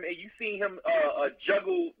shit out of him, and you seen him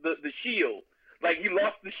juggle the shield. Like, he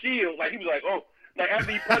lost the shield. Like, he was like, oh. Like,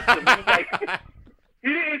 after he punched him, he was like, he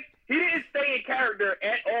didn't stay in character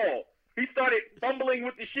at all. He started fumbling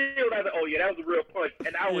with the shield. I was like, oh, yeah, that was a real punch.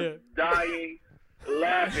 And I was dying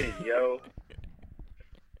laughing, yo.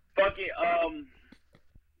 Fucking,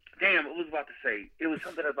 damn, what was I about to say? It was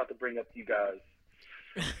something I was about to bring up to you guys.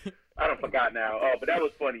 I don't forgot now. Oh, but that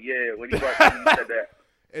was funny, yeah, when you said that.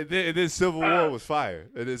 And then Civil War was fire.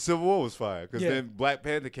 Because then Black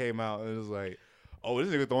Panther came out and it was like, oh,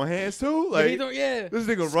 this nigga throwing hands too? Like, this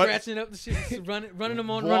nigga scratching up the shit, running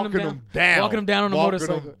them on, walking them down on the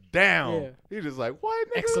motorcycle. Walking them down. Yeah. He just like, what,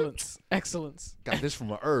 nigga? Excellence. Got this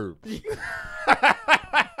from an herb.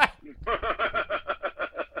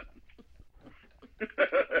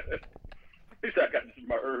 I got this from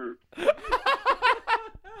my herb.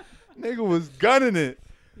 Nigga was gunning it.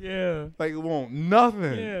 Yeah. Like it won't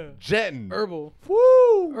nothing. Yeah. Jetting. Herbal.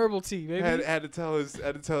 Woo. Herbal tea, baby. Had to tell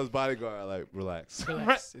his bodyguard, like, relax.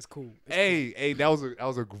 It's cool. Hey, that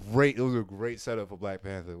was a great setup for Black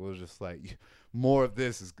Panther. It was just like more of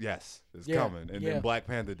this is coming. And then Black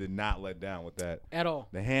Panther did not let down with that. At all.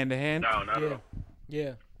 The hand to hand. No, not at all.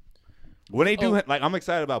 Yeah. When they do like I'm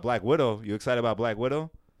excited about Black Widow. You excited about Black Widow?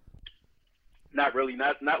 Not really.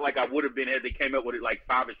 Not like I would have been had they came up with it like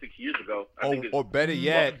 5 or 6 years ago. Or better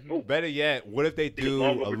yet, what if they do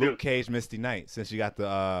a Luke Cage Misty Knight since you got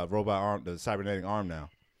the robot arm, the cybernetic arm now?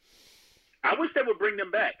 I wish they would bring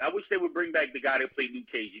them back. I wish they would bring back the guy that played Luke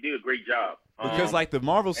Cage. He did a great job. Because like the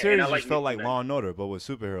Marvel series just felt like Law and Order, but with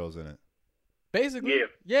superheroes in it. Basically,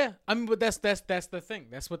 yeah. I mean, but that's the thing.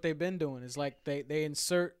 That's what they've been doing. Is like they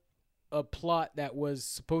insert a plot that was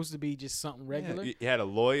supposed to be just something regular. Yeah, you had a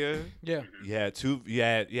lawyer. Yeah. You had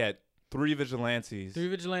you had 3 vigilantes. 3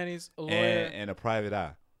 vigilantes, a lawyer, and a private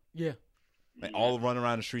eye. Yeah. Like all running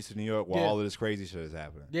around the streets of New York while all of this crazy shit is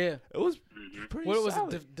happening. Yeah. It was pretty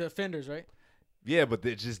solid. Was it? Defenders, right? Yeah, but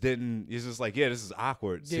it just didn't. It's just like, this is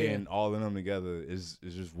awkward. Seeing all of them together is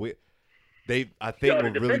just weird. I think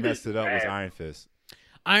what really messed it up was Iron Fist.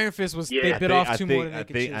 Iron Fist was they bit off too more than they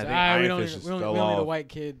could chew. We don't need a white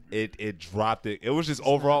kid. It dropped it. It was just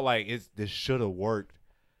overall like this should have worked,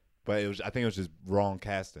 but I think it was just wrong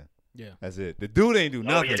casting. Yeah, that's it. The dude ain't do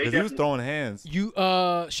nothing because he was throwing hands. You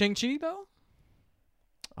Shang-Chi though?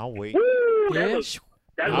 I'll wait. Woo, that looks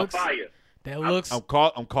fire. That looks. I'm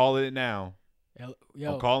calling it now.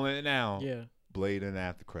 Yo. I'm calling it now. Yeah. Blade in the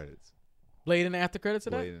after credits. Blade in the after credits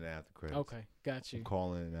of that? Blade in the after credits. Okay, got you. I'm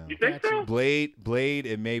calling it now. You think so? Blade,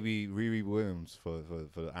 and maybe Riri Williams for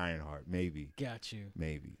the Ironheart. Maybe. Got you.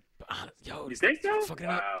 Maybe. But Yo, You think so? Fucking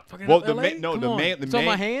Wow. up, fucking Well, up the LA? main, no, Come the on. main, the It's on main,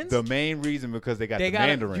 my hands. the main reason because they got They the got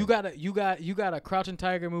Mandarin. you got a Crouching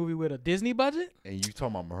Tiger movie with a Disney budget. And you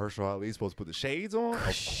talking about Mahershala Ali supposed to put the shades on?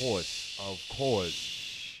 Of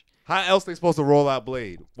course. How else they supposed to roll out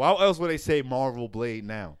Blade? Why else would they say Marvel Blade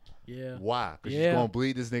now? Yeah. Why? Because Yeah. she's gonna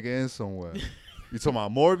bleed this nigga in somewhere. You talking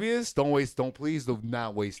about Morbius? Please do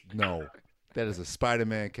not waste. No, that is a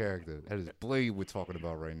Spider-Man character. That is Blade we're talking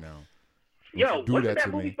about right now. Yo, do wasn't that that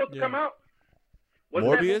to movie me. supposed to come out? Morbius?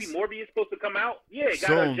 That movie Morbius supposed to come out? Yeah, it got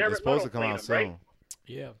Soon. Jared It's supposed Leto to come playing out him, soon. right?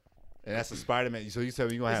 Yeah. And that's a Spider-Man. So you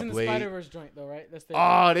said you're gonna It's have in the Blade. Spider-Verse joint though, right? That's the.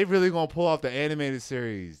 Oh, they really gonna pull off the animated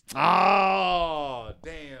series. Oh,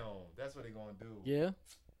 damn. That's what they gonna do. Yeah.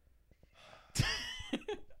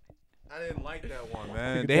 I didn't like that one,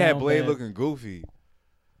 man. Took it They had down Blade bad. looking goofy.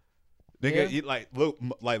 Nigga, Yeah. he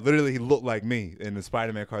literally he looked like me in the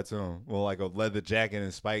Spider-Man cartoon with like a leather jacket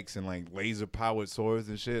and spikes and like laser powered swords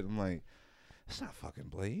and shit. I'm like, that's not fucking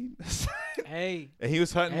Blade. Hey. And he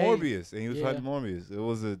was hunting Hey. Morbius. Yeah. It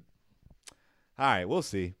was a. All right, we'll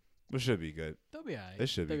see. It should be good. They'll be alright. It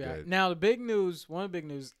should be They'll good. alright. Now the big news, one of the big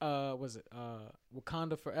news, was it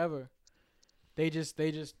Wakanda Forever? They just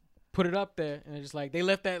put it up there and it's just like they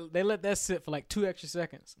let that sit for like 2 extra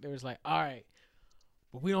seconds. They was like, all right,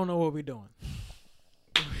 but we don't know what we're doing.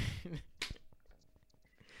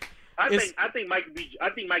 I think Michael B.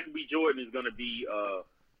 Jordan is gonna be. I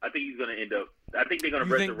think he's gonna end up. I think they're gonna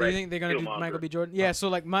You resurrect. think they're gonna do Killmonger. Michael B. Jordan? Yeah. So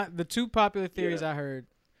like the two popular theories I heard,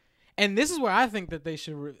 and this is where I think that they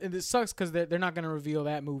should. And it sucks because they're not gonna reveal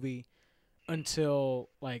that movie until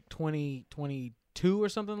like 2022 or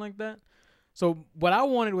something like that. So what I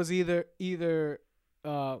wanted was either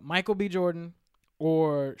Michael B. Jordan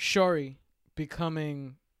or Shuri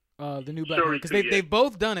becoming the new Black Panther, because they've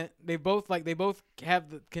both done it. They both have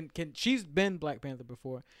the can. She's been Black Panther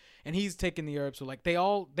before, and he's taken the herb. So like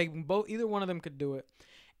either one of them could do it.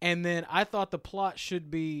 And then I thought the plot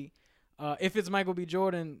should be, if it's Michael B.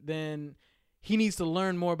 Jordan, then he needs to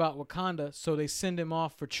learn more about Wakanda. So they send him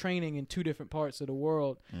off for training in 2 different parts of the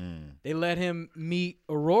world. They let him meet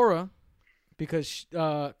Aurora. Because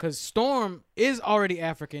Storm is already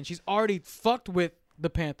African. She's already fucked with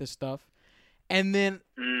the Panther stuff. And then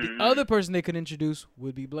the other person they could introduce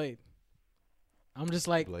would be Blade. I'm just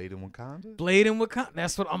like... Blade in Wakanda? Blade in Wakanda.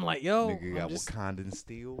 That's what I'm like, yo. Nigga got Wakandan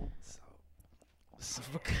steel. So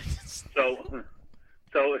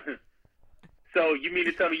you mean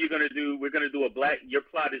to tell me we're gonna do a black? Your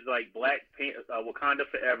plot is like Wakanda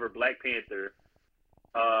Forever, Black Panther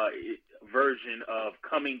version of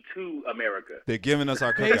Coming to America. They're giving us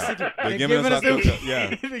our cookout. Basically. They're giving us our cookout.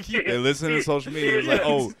 Yeah. They listen to social media. It's like,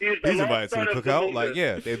 oh, he's invited to the cookout. Like,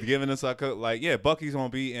 yeah, they're giving us our cookout. Like, yeah, Bucky's gonna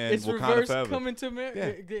be in it's Wakanda reverse Forever. Coming to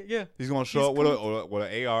America. Yeah. He's gonna show up with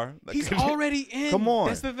an AR. Like, He's already in. Come on.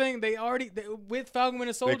 That's the thing. With Falcon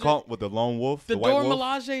Winter Soldier. They call him with the lone wolf. The White Dora wolf.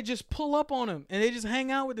 Milaje just pull up on him and they just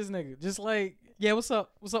hang out with this nigga. Just like, yeah, what's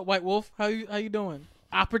up? What's up, White Wolf? How you doing?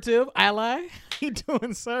 Operative, ally? How you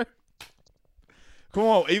doing, sir? Come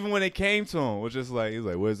on. Even when they came to him, was just like, he was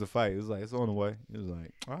like, where's the fight? He was like, it's on the way. He was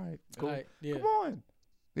like, all right, cool. All right, yeah. Come on.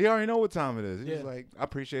 He already know what time it is. He was Yeah. like, I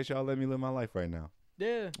appreciate y'all letting me live my life right now.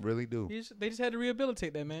 Yeah. Really do. They just had to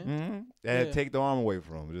rehabilitate that man. Mm-hmm. They had to take the arm away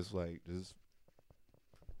from him. Just this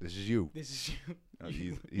is you. This is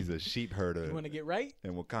you. He's a sheep herder. You want to get right?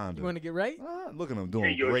 in Wakanda. You want to get right? Look at him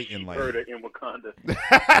doing great in life. Herder in Wakanda.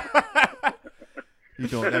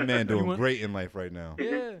 That man doing great in life right now.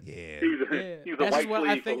 Yeah. Yeah. He's a That's white just what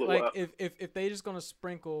I slave think. for a Like, while. if they just gonna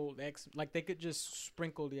sprinkle the they could just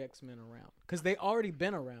sprinkle the X-Men around because they already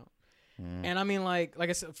been around. And I mean, like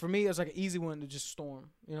I said, for me, it's like an easy one to just Storm.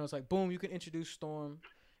 You know, it's like boom, you can introduce Storm,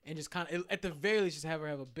 and just kind of at the very least just have her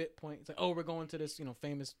have a bit point. It's like, oh, we're going to this,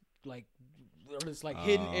 famous this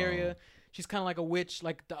hidden area. She's kind of like a witch,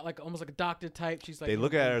 like almost like a doctor type. She's like They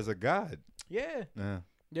look at her as a god. Yeah.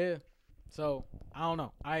 Yeah. So I don't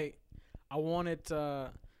know. I want it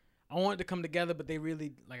to come together, but they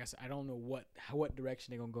really, like I said, I don't know what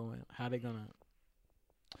direction they're gonna go in. How they gonna?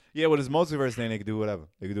 Yeah, with this multiverse thing, they can do whatever.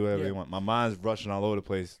 They can do whatever they want. My mind's rushing all over the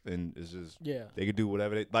place, and it's just they can do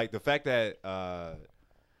whatever they like. The fact that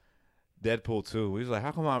Deadpool 2, he's like,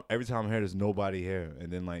 how come every time I'm here, there's nobody here,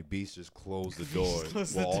 and then like Beast just closed the door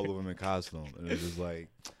with all of them in costume, and it's just like,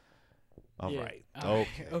 all right,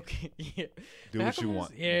 okay, yeah. Do what you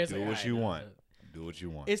want. Yeah, do what you want. Do what you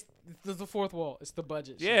want. It's the fourth wall. It's the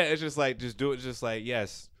budget. Yeah, it's just like do it. Just like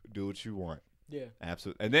yes, do what you want. Yeah,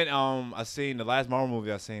 absolutely. And then I seen the last Marvel movie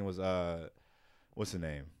I seen was what's the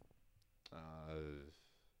name?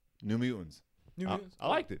 New Mutants. I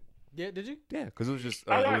liked it. Yeah, did you? Yeah, because it was just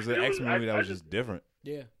it was an X-Men movie that was just different.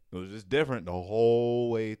 Yeah. It was just different the whole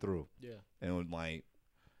way through. Yeah. And it was like,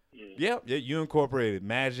 yeah, you incorporated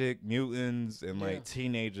magic, mutants, and like Yeah.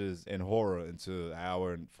 teenagers and horror into an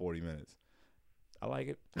hour and 40 minutes. I like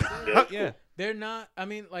it. Yeah. They're not. I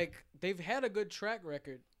mean, like they've had a good track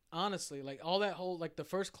record. Honestly, like all that whole like the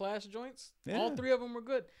First Class joints, all 3 of them were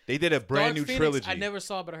good. They did a brand Dark new Phoenix, trilogy. I never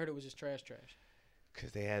saw, but I heard it was just trash.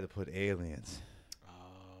 Because they had to put aliens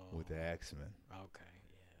with the X-Men. Okay.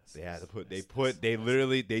 Yes. They had to put. They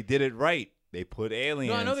literally. They did it right. They put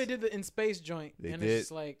aliens. No, I know they did the in space joint. They and did. It's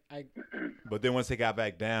just like But then once they got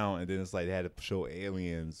back down, and then it's like they had to show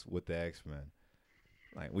aliens with the X-Men.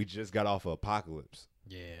 Like we just got off of Apocalypse.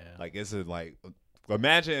 Yeah. Like it's like,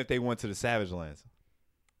 imagine if they went to the Savage Lands.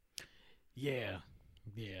 Yeah.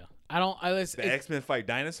 The X-Men fight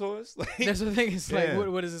dinosaurs. Like, that's the thing. It's like Yeah.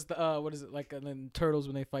 what is this? What is it like? And then turtles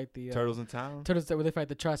when they fight the Turtles in Town. Turtles where they fight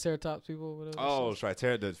the Triceratops people. Whatever. Oh, the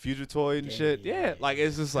Fugitoid and shit. Yeah, like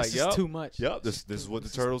it's just like, That's just too much. Yep, this is what the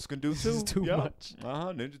turtles can do too. This is too much.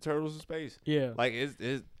 Ninja Turtles in space. Yeah. Like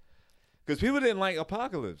it's because people didn't like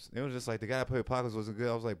Apocalypse. It was just like the guy who played Apocalypse wasn't good.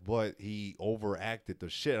 I was like, but he overacted the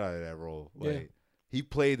shit out of that role. Like he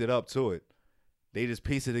played it up to it. They just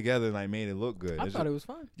pieced it together and like made it look good. I thought it was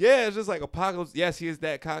fun. Yeah, it's just like Apocalypse. Yes, he is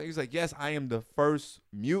that cock. He's like, yes, I am the first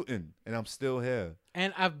mutant, and I'm still here.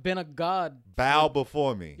 And I've been a god. Bow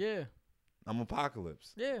before me. Yeah. I'm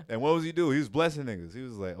Apocalypse. Yeah. And what was he do? He was blessing niggas. He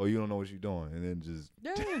was like, oh, you don't know what you're doing, and then just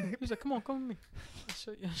He was like, come on, come with me. I'll show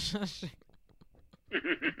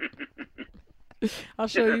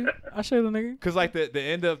you. I'll show you the nigga. Cause like the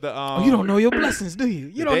end of the Oh, you don't know your blessings, do you?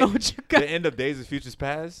 You don't know what you got. The end of Days of Futures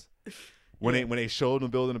Past. When they showed them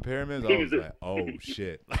building the pyramids, I was like, oh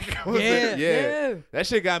shit. Like, Yeah. That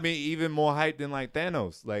shit got me even more hyped than like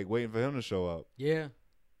Thanos, like waiting for him to show up. Yeah.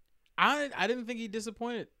 I didn't think he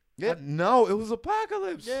disappointed. Yeah, no, it was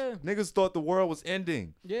Apocalypse. Yeah. Niggas thought the world was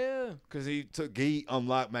ending. Yeah. Cause he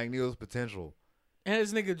unlocked Magneto's potential. And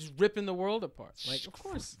this nigga just ripping the world apart. Like, of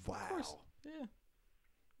course. Wow. Of course. Yeah.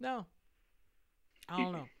 No. I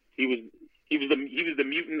don't know. He was the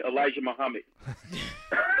mutant Elijah Muhammad.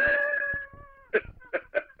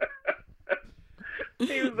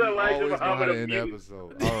 He was the Elijah Always know how Muhammad to of end the mutants.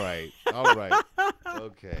 episode. All right.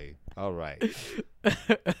 Okay. All right.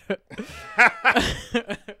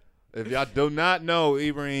 If y'all do not know,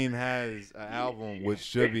 Ibrahim has an album which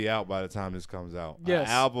should be out by the time this comes out. Yes.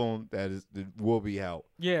 An album that will be out.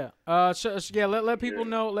 Yeah. Let people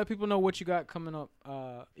know. Let people know what you got coming up,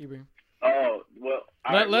 Ibrahim. Oh well.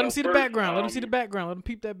 Let them see the first, background. Let them see the background. Let them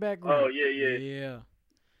peep that background. Oh yeah.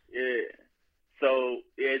 So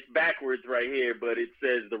it's backwards right here, but it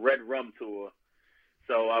says the Red Rum Tour.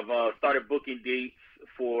 So I've started booking dates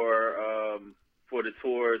for the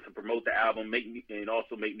tour to promote the album, and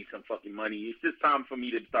also make me some fucking money. It's just time for me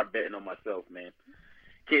to start betting on myself, man.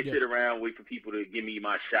 Can't sit around wait for people to give me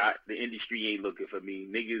my shot. The industry ain't looking for me.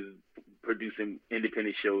 Niggas producing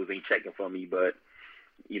independent shows ain't checking for me, but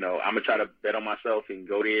I'm gonna try to bet on myself and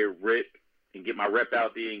go there, rip, and get my rep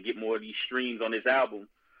out there and get more of these streams on this album.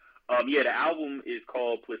 The album is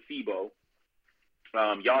called Placebo.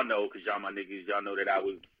 Y'all know, because y'all my niggas, y'all know that I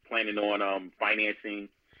was planning on financing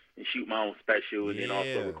and shoot my own special and then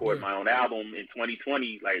also record my own album in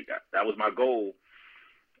 2020. Like, that was my goal.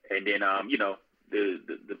 And then,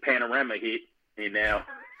 the panorama hit, and now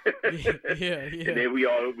and then we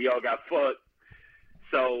all got fucked.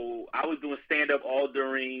 So I was doing stand-up all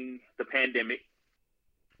during the pandemic.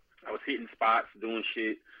 I was hitting spots, doing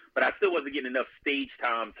shit. But I still wasn't getting enough stage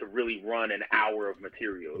time to really run an hour of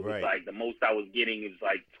material. It was like the most I was getting is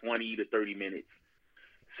like 20 to 30 minutes.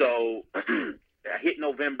 So I hit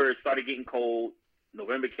November, it started getting cold.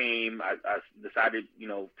 November came, I decided,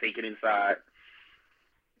 take it inside.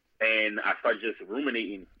 And I started just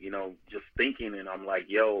ruminating, just thinking. And I'm like,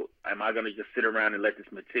 yo, am I going to just sit around and let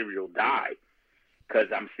this material die?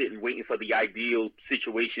 Because I'm sitting waiting for the ideal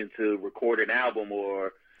situation to record an album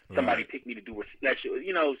or somebody picked me to do a special,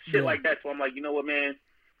 shit like that. So I'm like, you know what, man?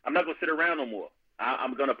 I'm not going to sit around no more.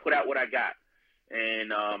 I'm going to put out what I got.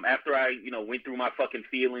 And after I, went through my fucking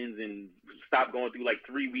feelings and stopped going through like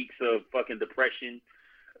 3 weeks of fucking depression,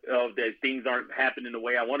 that things aren't happening the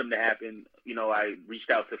way I want them to happen, I reached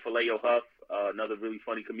out to Filet Huff, another really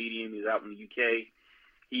funny comedian. He's out in the UK.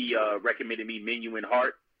 He recommended me Menu and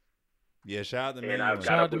Heart. Yeah, shout out to Menu.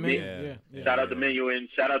 Shout out to Menu. Shout out to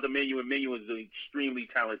Menu. Menu is an extremely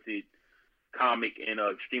talented comic and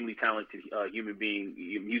an extremely talented human being,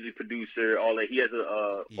 music producer, all that. He has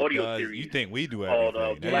a audio series. You think we do everything?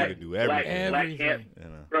 Called, Black, do everything. Black Camp.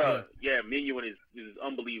 Bro, Menu is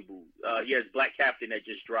unbelievable. He has Black Captain that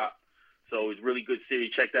just dropped. So it's really good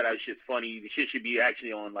series. Check that out. Shit's funny. The shit should be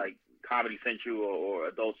actually on like Comedy Central or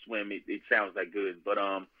Adult Swim, it sounds that good. But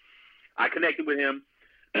I connected with him.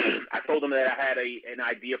 I told him that I had an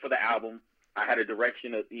idea for the album. I had a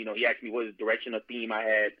direction of, he asked me what direction or theme I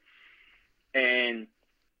had, and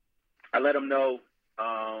I let him know.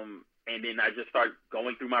 And then I just started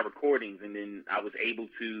going through my recordings, and then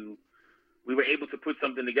we were able to put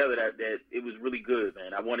something together that it was really good,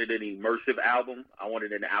 man. I wanted an immersive album. I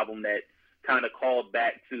wanted an album that kind of called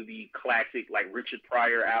back to the classic, like Richard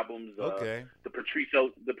Pryor albums, Okay. the Patrice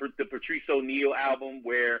O'Neal album,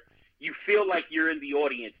 where you feel like you're in the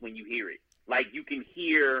audience when you hear it. Like you can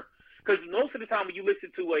hear, because most of the time when you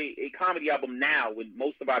listen to a comedy album now, when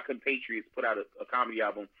most of our compatriots put out a comedy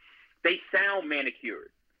album, they sound manicured.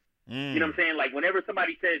 You know what I'm saying? Like whenever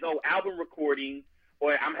somebody says, "Oh, album recording,"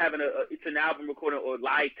 or "I'm having it's an album recording or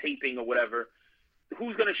live taping or whatever,"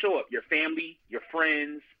 who's gonna show up? Your family, your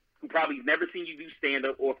friends, who probably never seen you do stand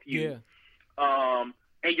up or few, and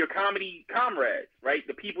your comedy comrades, right?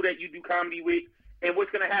 The people that you do comedy with. And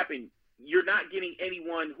what's gonna happen? You're not getting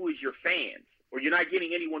anyone who is your fans, or you're not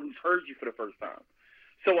getting anyone who's heard you for the first time.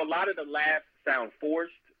 So a lot of the laughs sound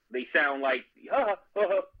forced. They sound like, and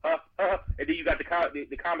then you got the comics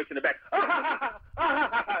in the back.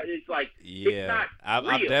 It's like, it's not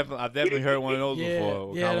real. I've definitely heard one of those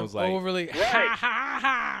before. Yeah, was like, overly,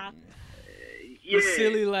 right. The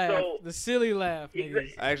silly laugh. The silly laugh.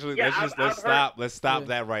 Niggas. Actually, let's stop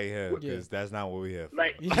that right here, because that's not what we have.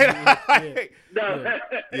 Like, let's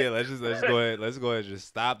go ahead. Let's go ahead and just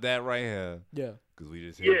stop that right here. Yeah. Because we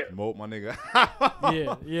just here to promote my nigga.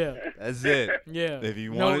 yeah. That's it. Yeah. If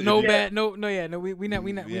you want no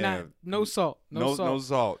salt. No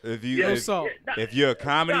salt. If you no salt. If you're a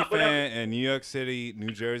comedy fan in New York City,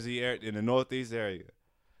 New Jersey area, in the Northeast area,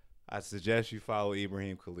 I suggest you follow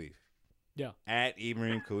Ibrahim Khalif. Yeah. At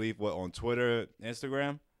Ibrahim Khalif, on Twitter,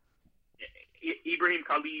 Instagram? Ibrahim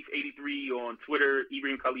Khalif 83 on Twitter,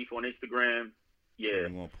 Ibrahim Khalif on Instagram. Yeah.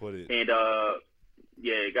 I'm gonna put it. And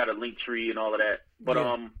got a link tree and all of that. But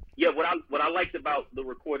what I liked about the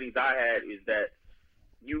recordings I had is that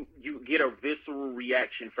you get a visceral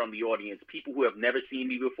reaction from the audience. People who have never seen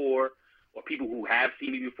me before, or people who have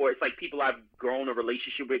seen me before. It's like people I've grown a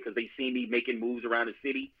relationship with because they've seen me making moves around the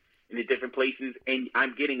city in the different places, and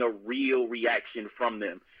I'm getting a real reaction from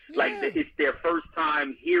them. Yeah. Like it's their first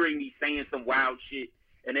time hearing me saying some wild shit,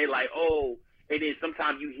 and they're like, "Oh!" And then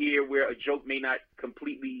sometimes you hear where a joke may not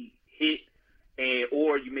completely hit,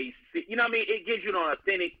 or you may see, you know what I mean? It gives you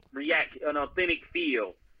an authentic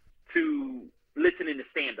feel to listening to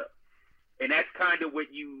stand up, and that's kind of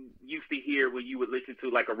what you used to hear when you would listen to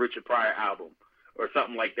like a Richard Pryor album or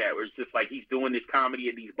something like that, where it's just like he's doing this comedy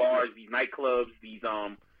at these bars, these nightclubs, these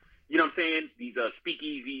you know what I'm saying? These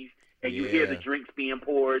speakeasies, and you hear the drinks being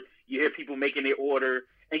poured, you hear people making their order,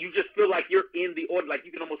 and you just feel like you're in the order, like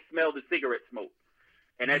you can almost smell the cigarette smoke.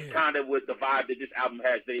 And that's kind of what the vibe that this album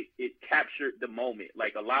has. It captured the moment.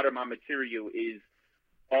 Like a lot of my material is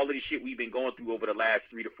all of the shit we've been going through over the last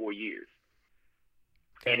 3 to 4 years.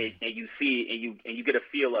 And you see it, and you get a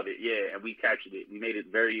feel of it, and we captured it. We made it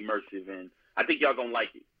very immersive, and I think y'all gonna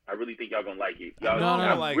like it. I really think y'all gonna like it. Y'all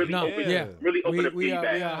really open the feedback. We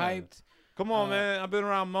are hyped. Come on, man! I've been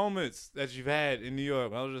around moments that you've had in New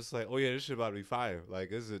York. I was just like, "Oh yeah, this shit about to be fire!" Like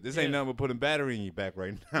this ain't nothing but putting battery in your back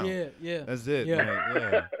right now. Yeah. That's it. Yeah.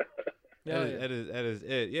 Man. That is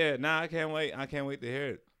it. Yeah. Nah, I can't wait. I can't wait to hear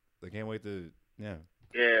it. I can't wait to. Yeah.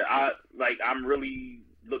 Yeah. I'm really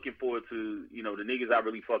looking forward to the niggas I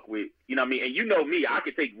really fuck with. You know what I mean? And you know me, I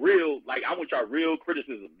can take real. Like I want y'all real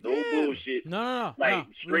criticism. No bullshit. No. Like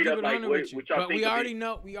straight up, like what y'all but think. We already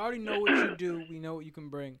know what you do. We know what you can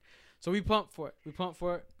bring. So we pumped for it.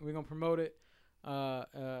 We're gonna promote it.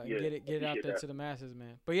 Get it out there to the masses,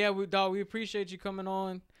 man. But yeah, we appreciate you coming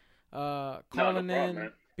on, calling in,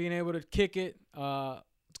 man. Being able to kick it.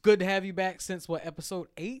 It's good to have you back since episode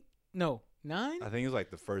 8? No, 9? I think it was like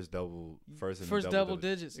the first double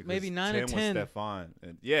digits, maybe 9 or 10. Was Stefan.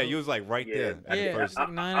 And you was like right there. At the first. Like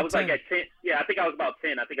 9 I was 10. like at 10. Yeah, I think I was about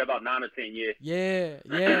 10. I think I was about 9 or 10.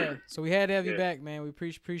 Yeah. So we had to have you back, man. We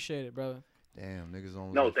appreciate it, brother. Damn, niggas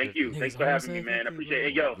on. No, thank you. Thanks for having me, man. I appreciate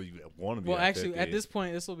it. Yo. Well, actually, at this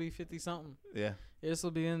point, this will be 50-something. Yeah. This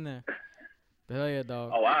will be in there. But hell yeah,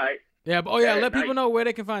 dog. Oh, all right. Yeah, but let people know where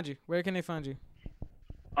they can find you. Where can they find you?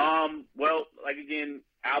 Well, like again,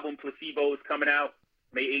 album Placebo is coming out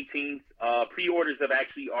May 18th. Pre-orders have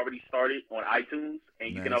actually already started on iTunes,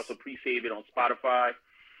 and you can also pre-save it on Spotify.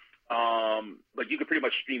 But you can pretty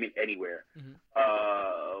much stream it anywhere.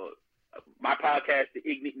 Mm-hmm. My podcast, the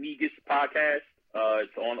Ignis podcast,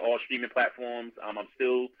 it's on all streaming platforms. I'm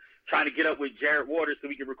still trying to get up with Jared Waters so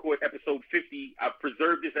we can record episode 50. I've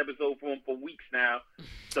preserved this episode for him for weeks now.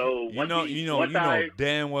 So you know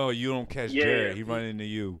damn well you don't catch Jared. He run into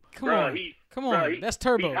you. Come on. That's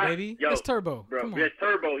Turbo, baby. That's Turbo. Bro, come on. That's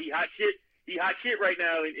Turbo. He hot shit right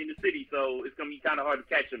now in the city. So it's gonna be kind of hard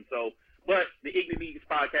to catch him. So, but the Ignorant Leagues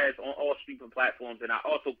podcast on all streaming platforms, and I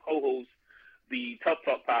also co-host the Tough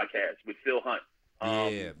Talk podcast with Phil Hunt.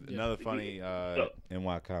 Another funny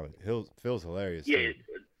NY comic. Phil's hilarious. Yeah. Too.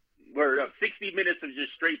 Word up. 60 minutes of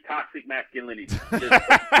just straight toxic masculinity.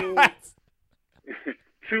 Just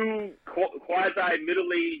two quasi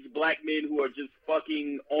middle-aged black men who are just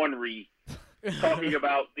fucking ornery, talking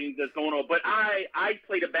about things that's going on. But I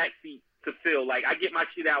play the backseat to Phil. Like, I get my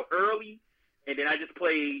shit out early, and then I just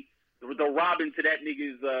play the Robin to that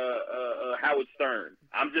nigga's Howard Stern.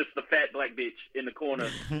 I'm just the fat black bitch in the corner,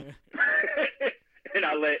 and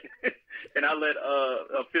I let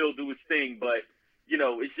Phil do his thing. But you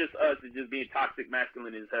know, it's just us. It's just being toxic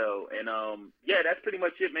masculine as hell. And that's pretty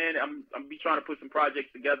much it, man. I'm be trying to put some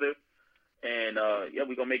projects together, and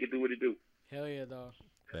we're gonna make it do what it do. Hell yeah, dog.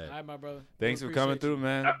 All right, my brother. Thanks for coming through,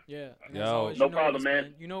 man. Yeah. Yo, always, no problem,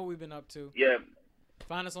 man. You know what we've been up to. Yeah.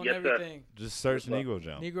 Find us on Yes, everything. sir. Just search Negro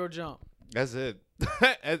Jump. Negro Jump. That's it.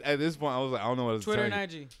 at this point, I was like, I don't know what to Twitter tell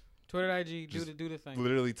and IG. Twitter and IG. Do the thing.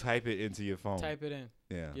 Literally type it into your phone. Type it in.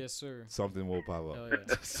 Yeah. Yes, sir. Something will pop up. Hell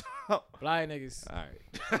yeah. Fly niggas. All right.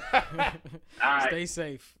 All right. Stay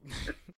safe.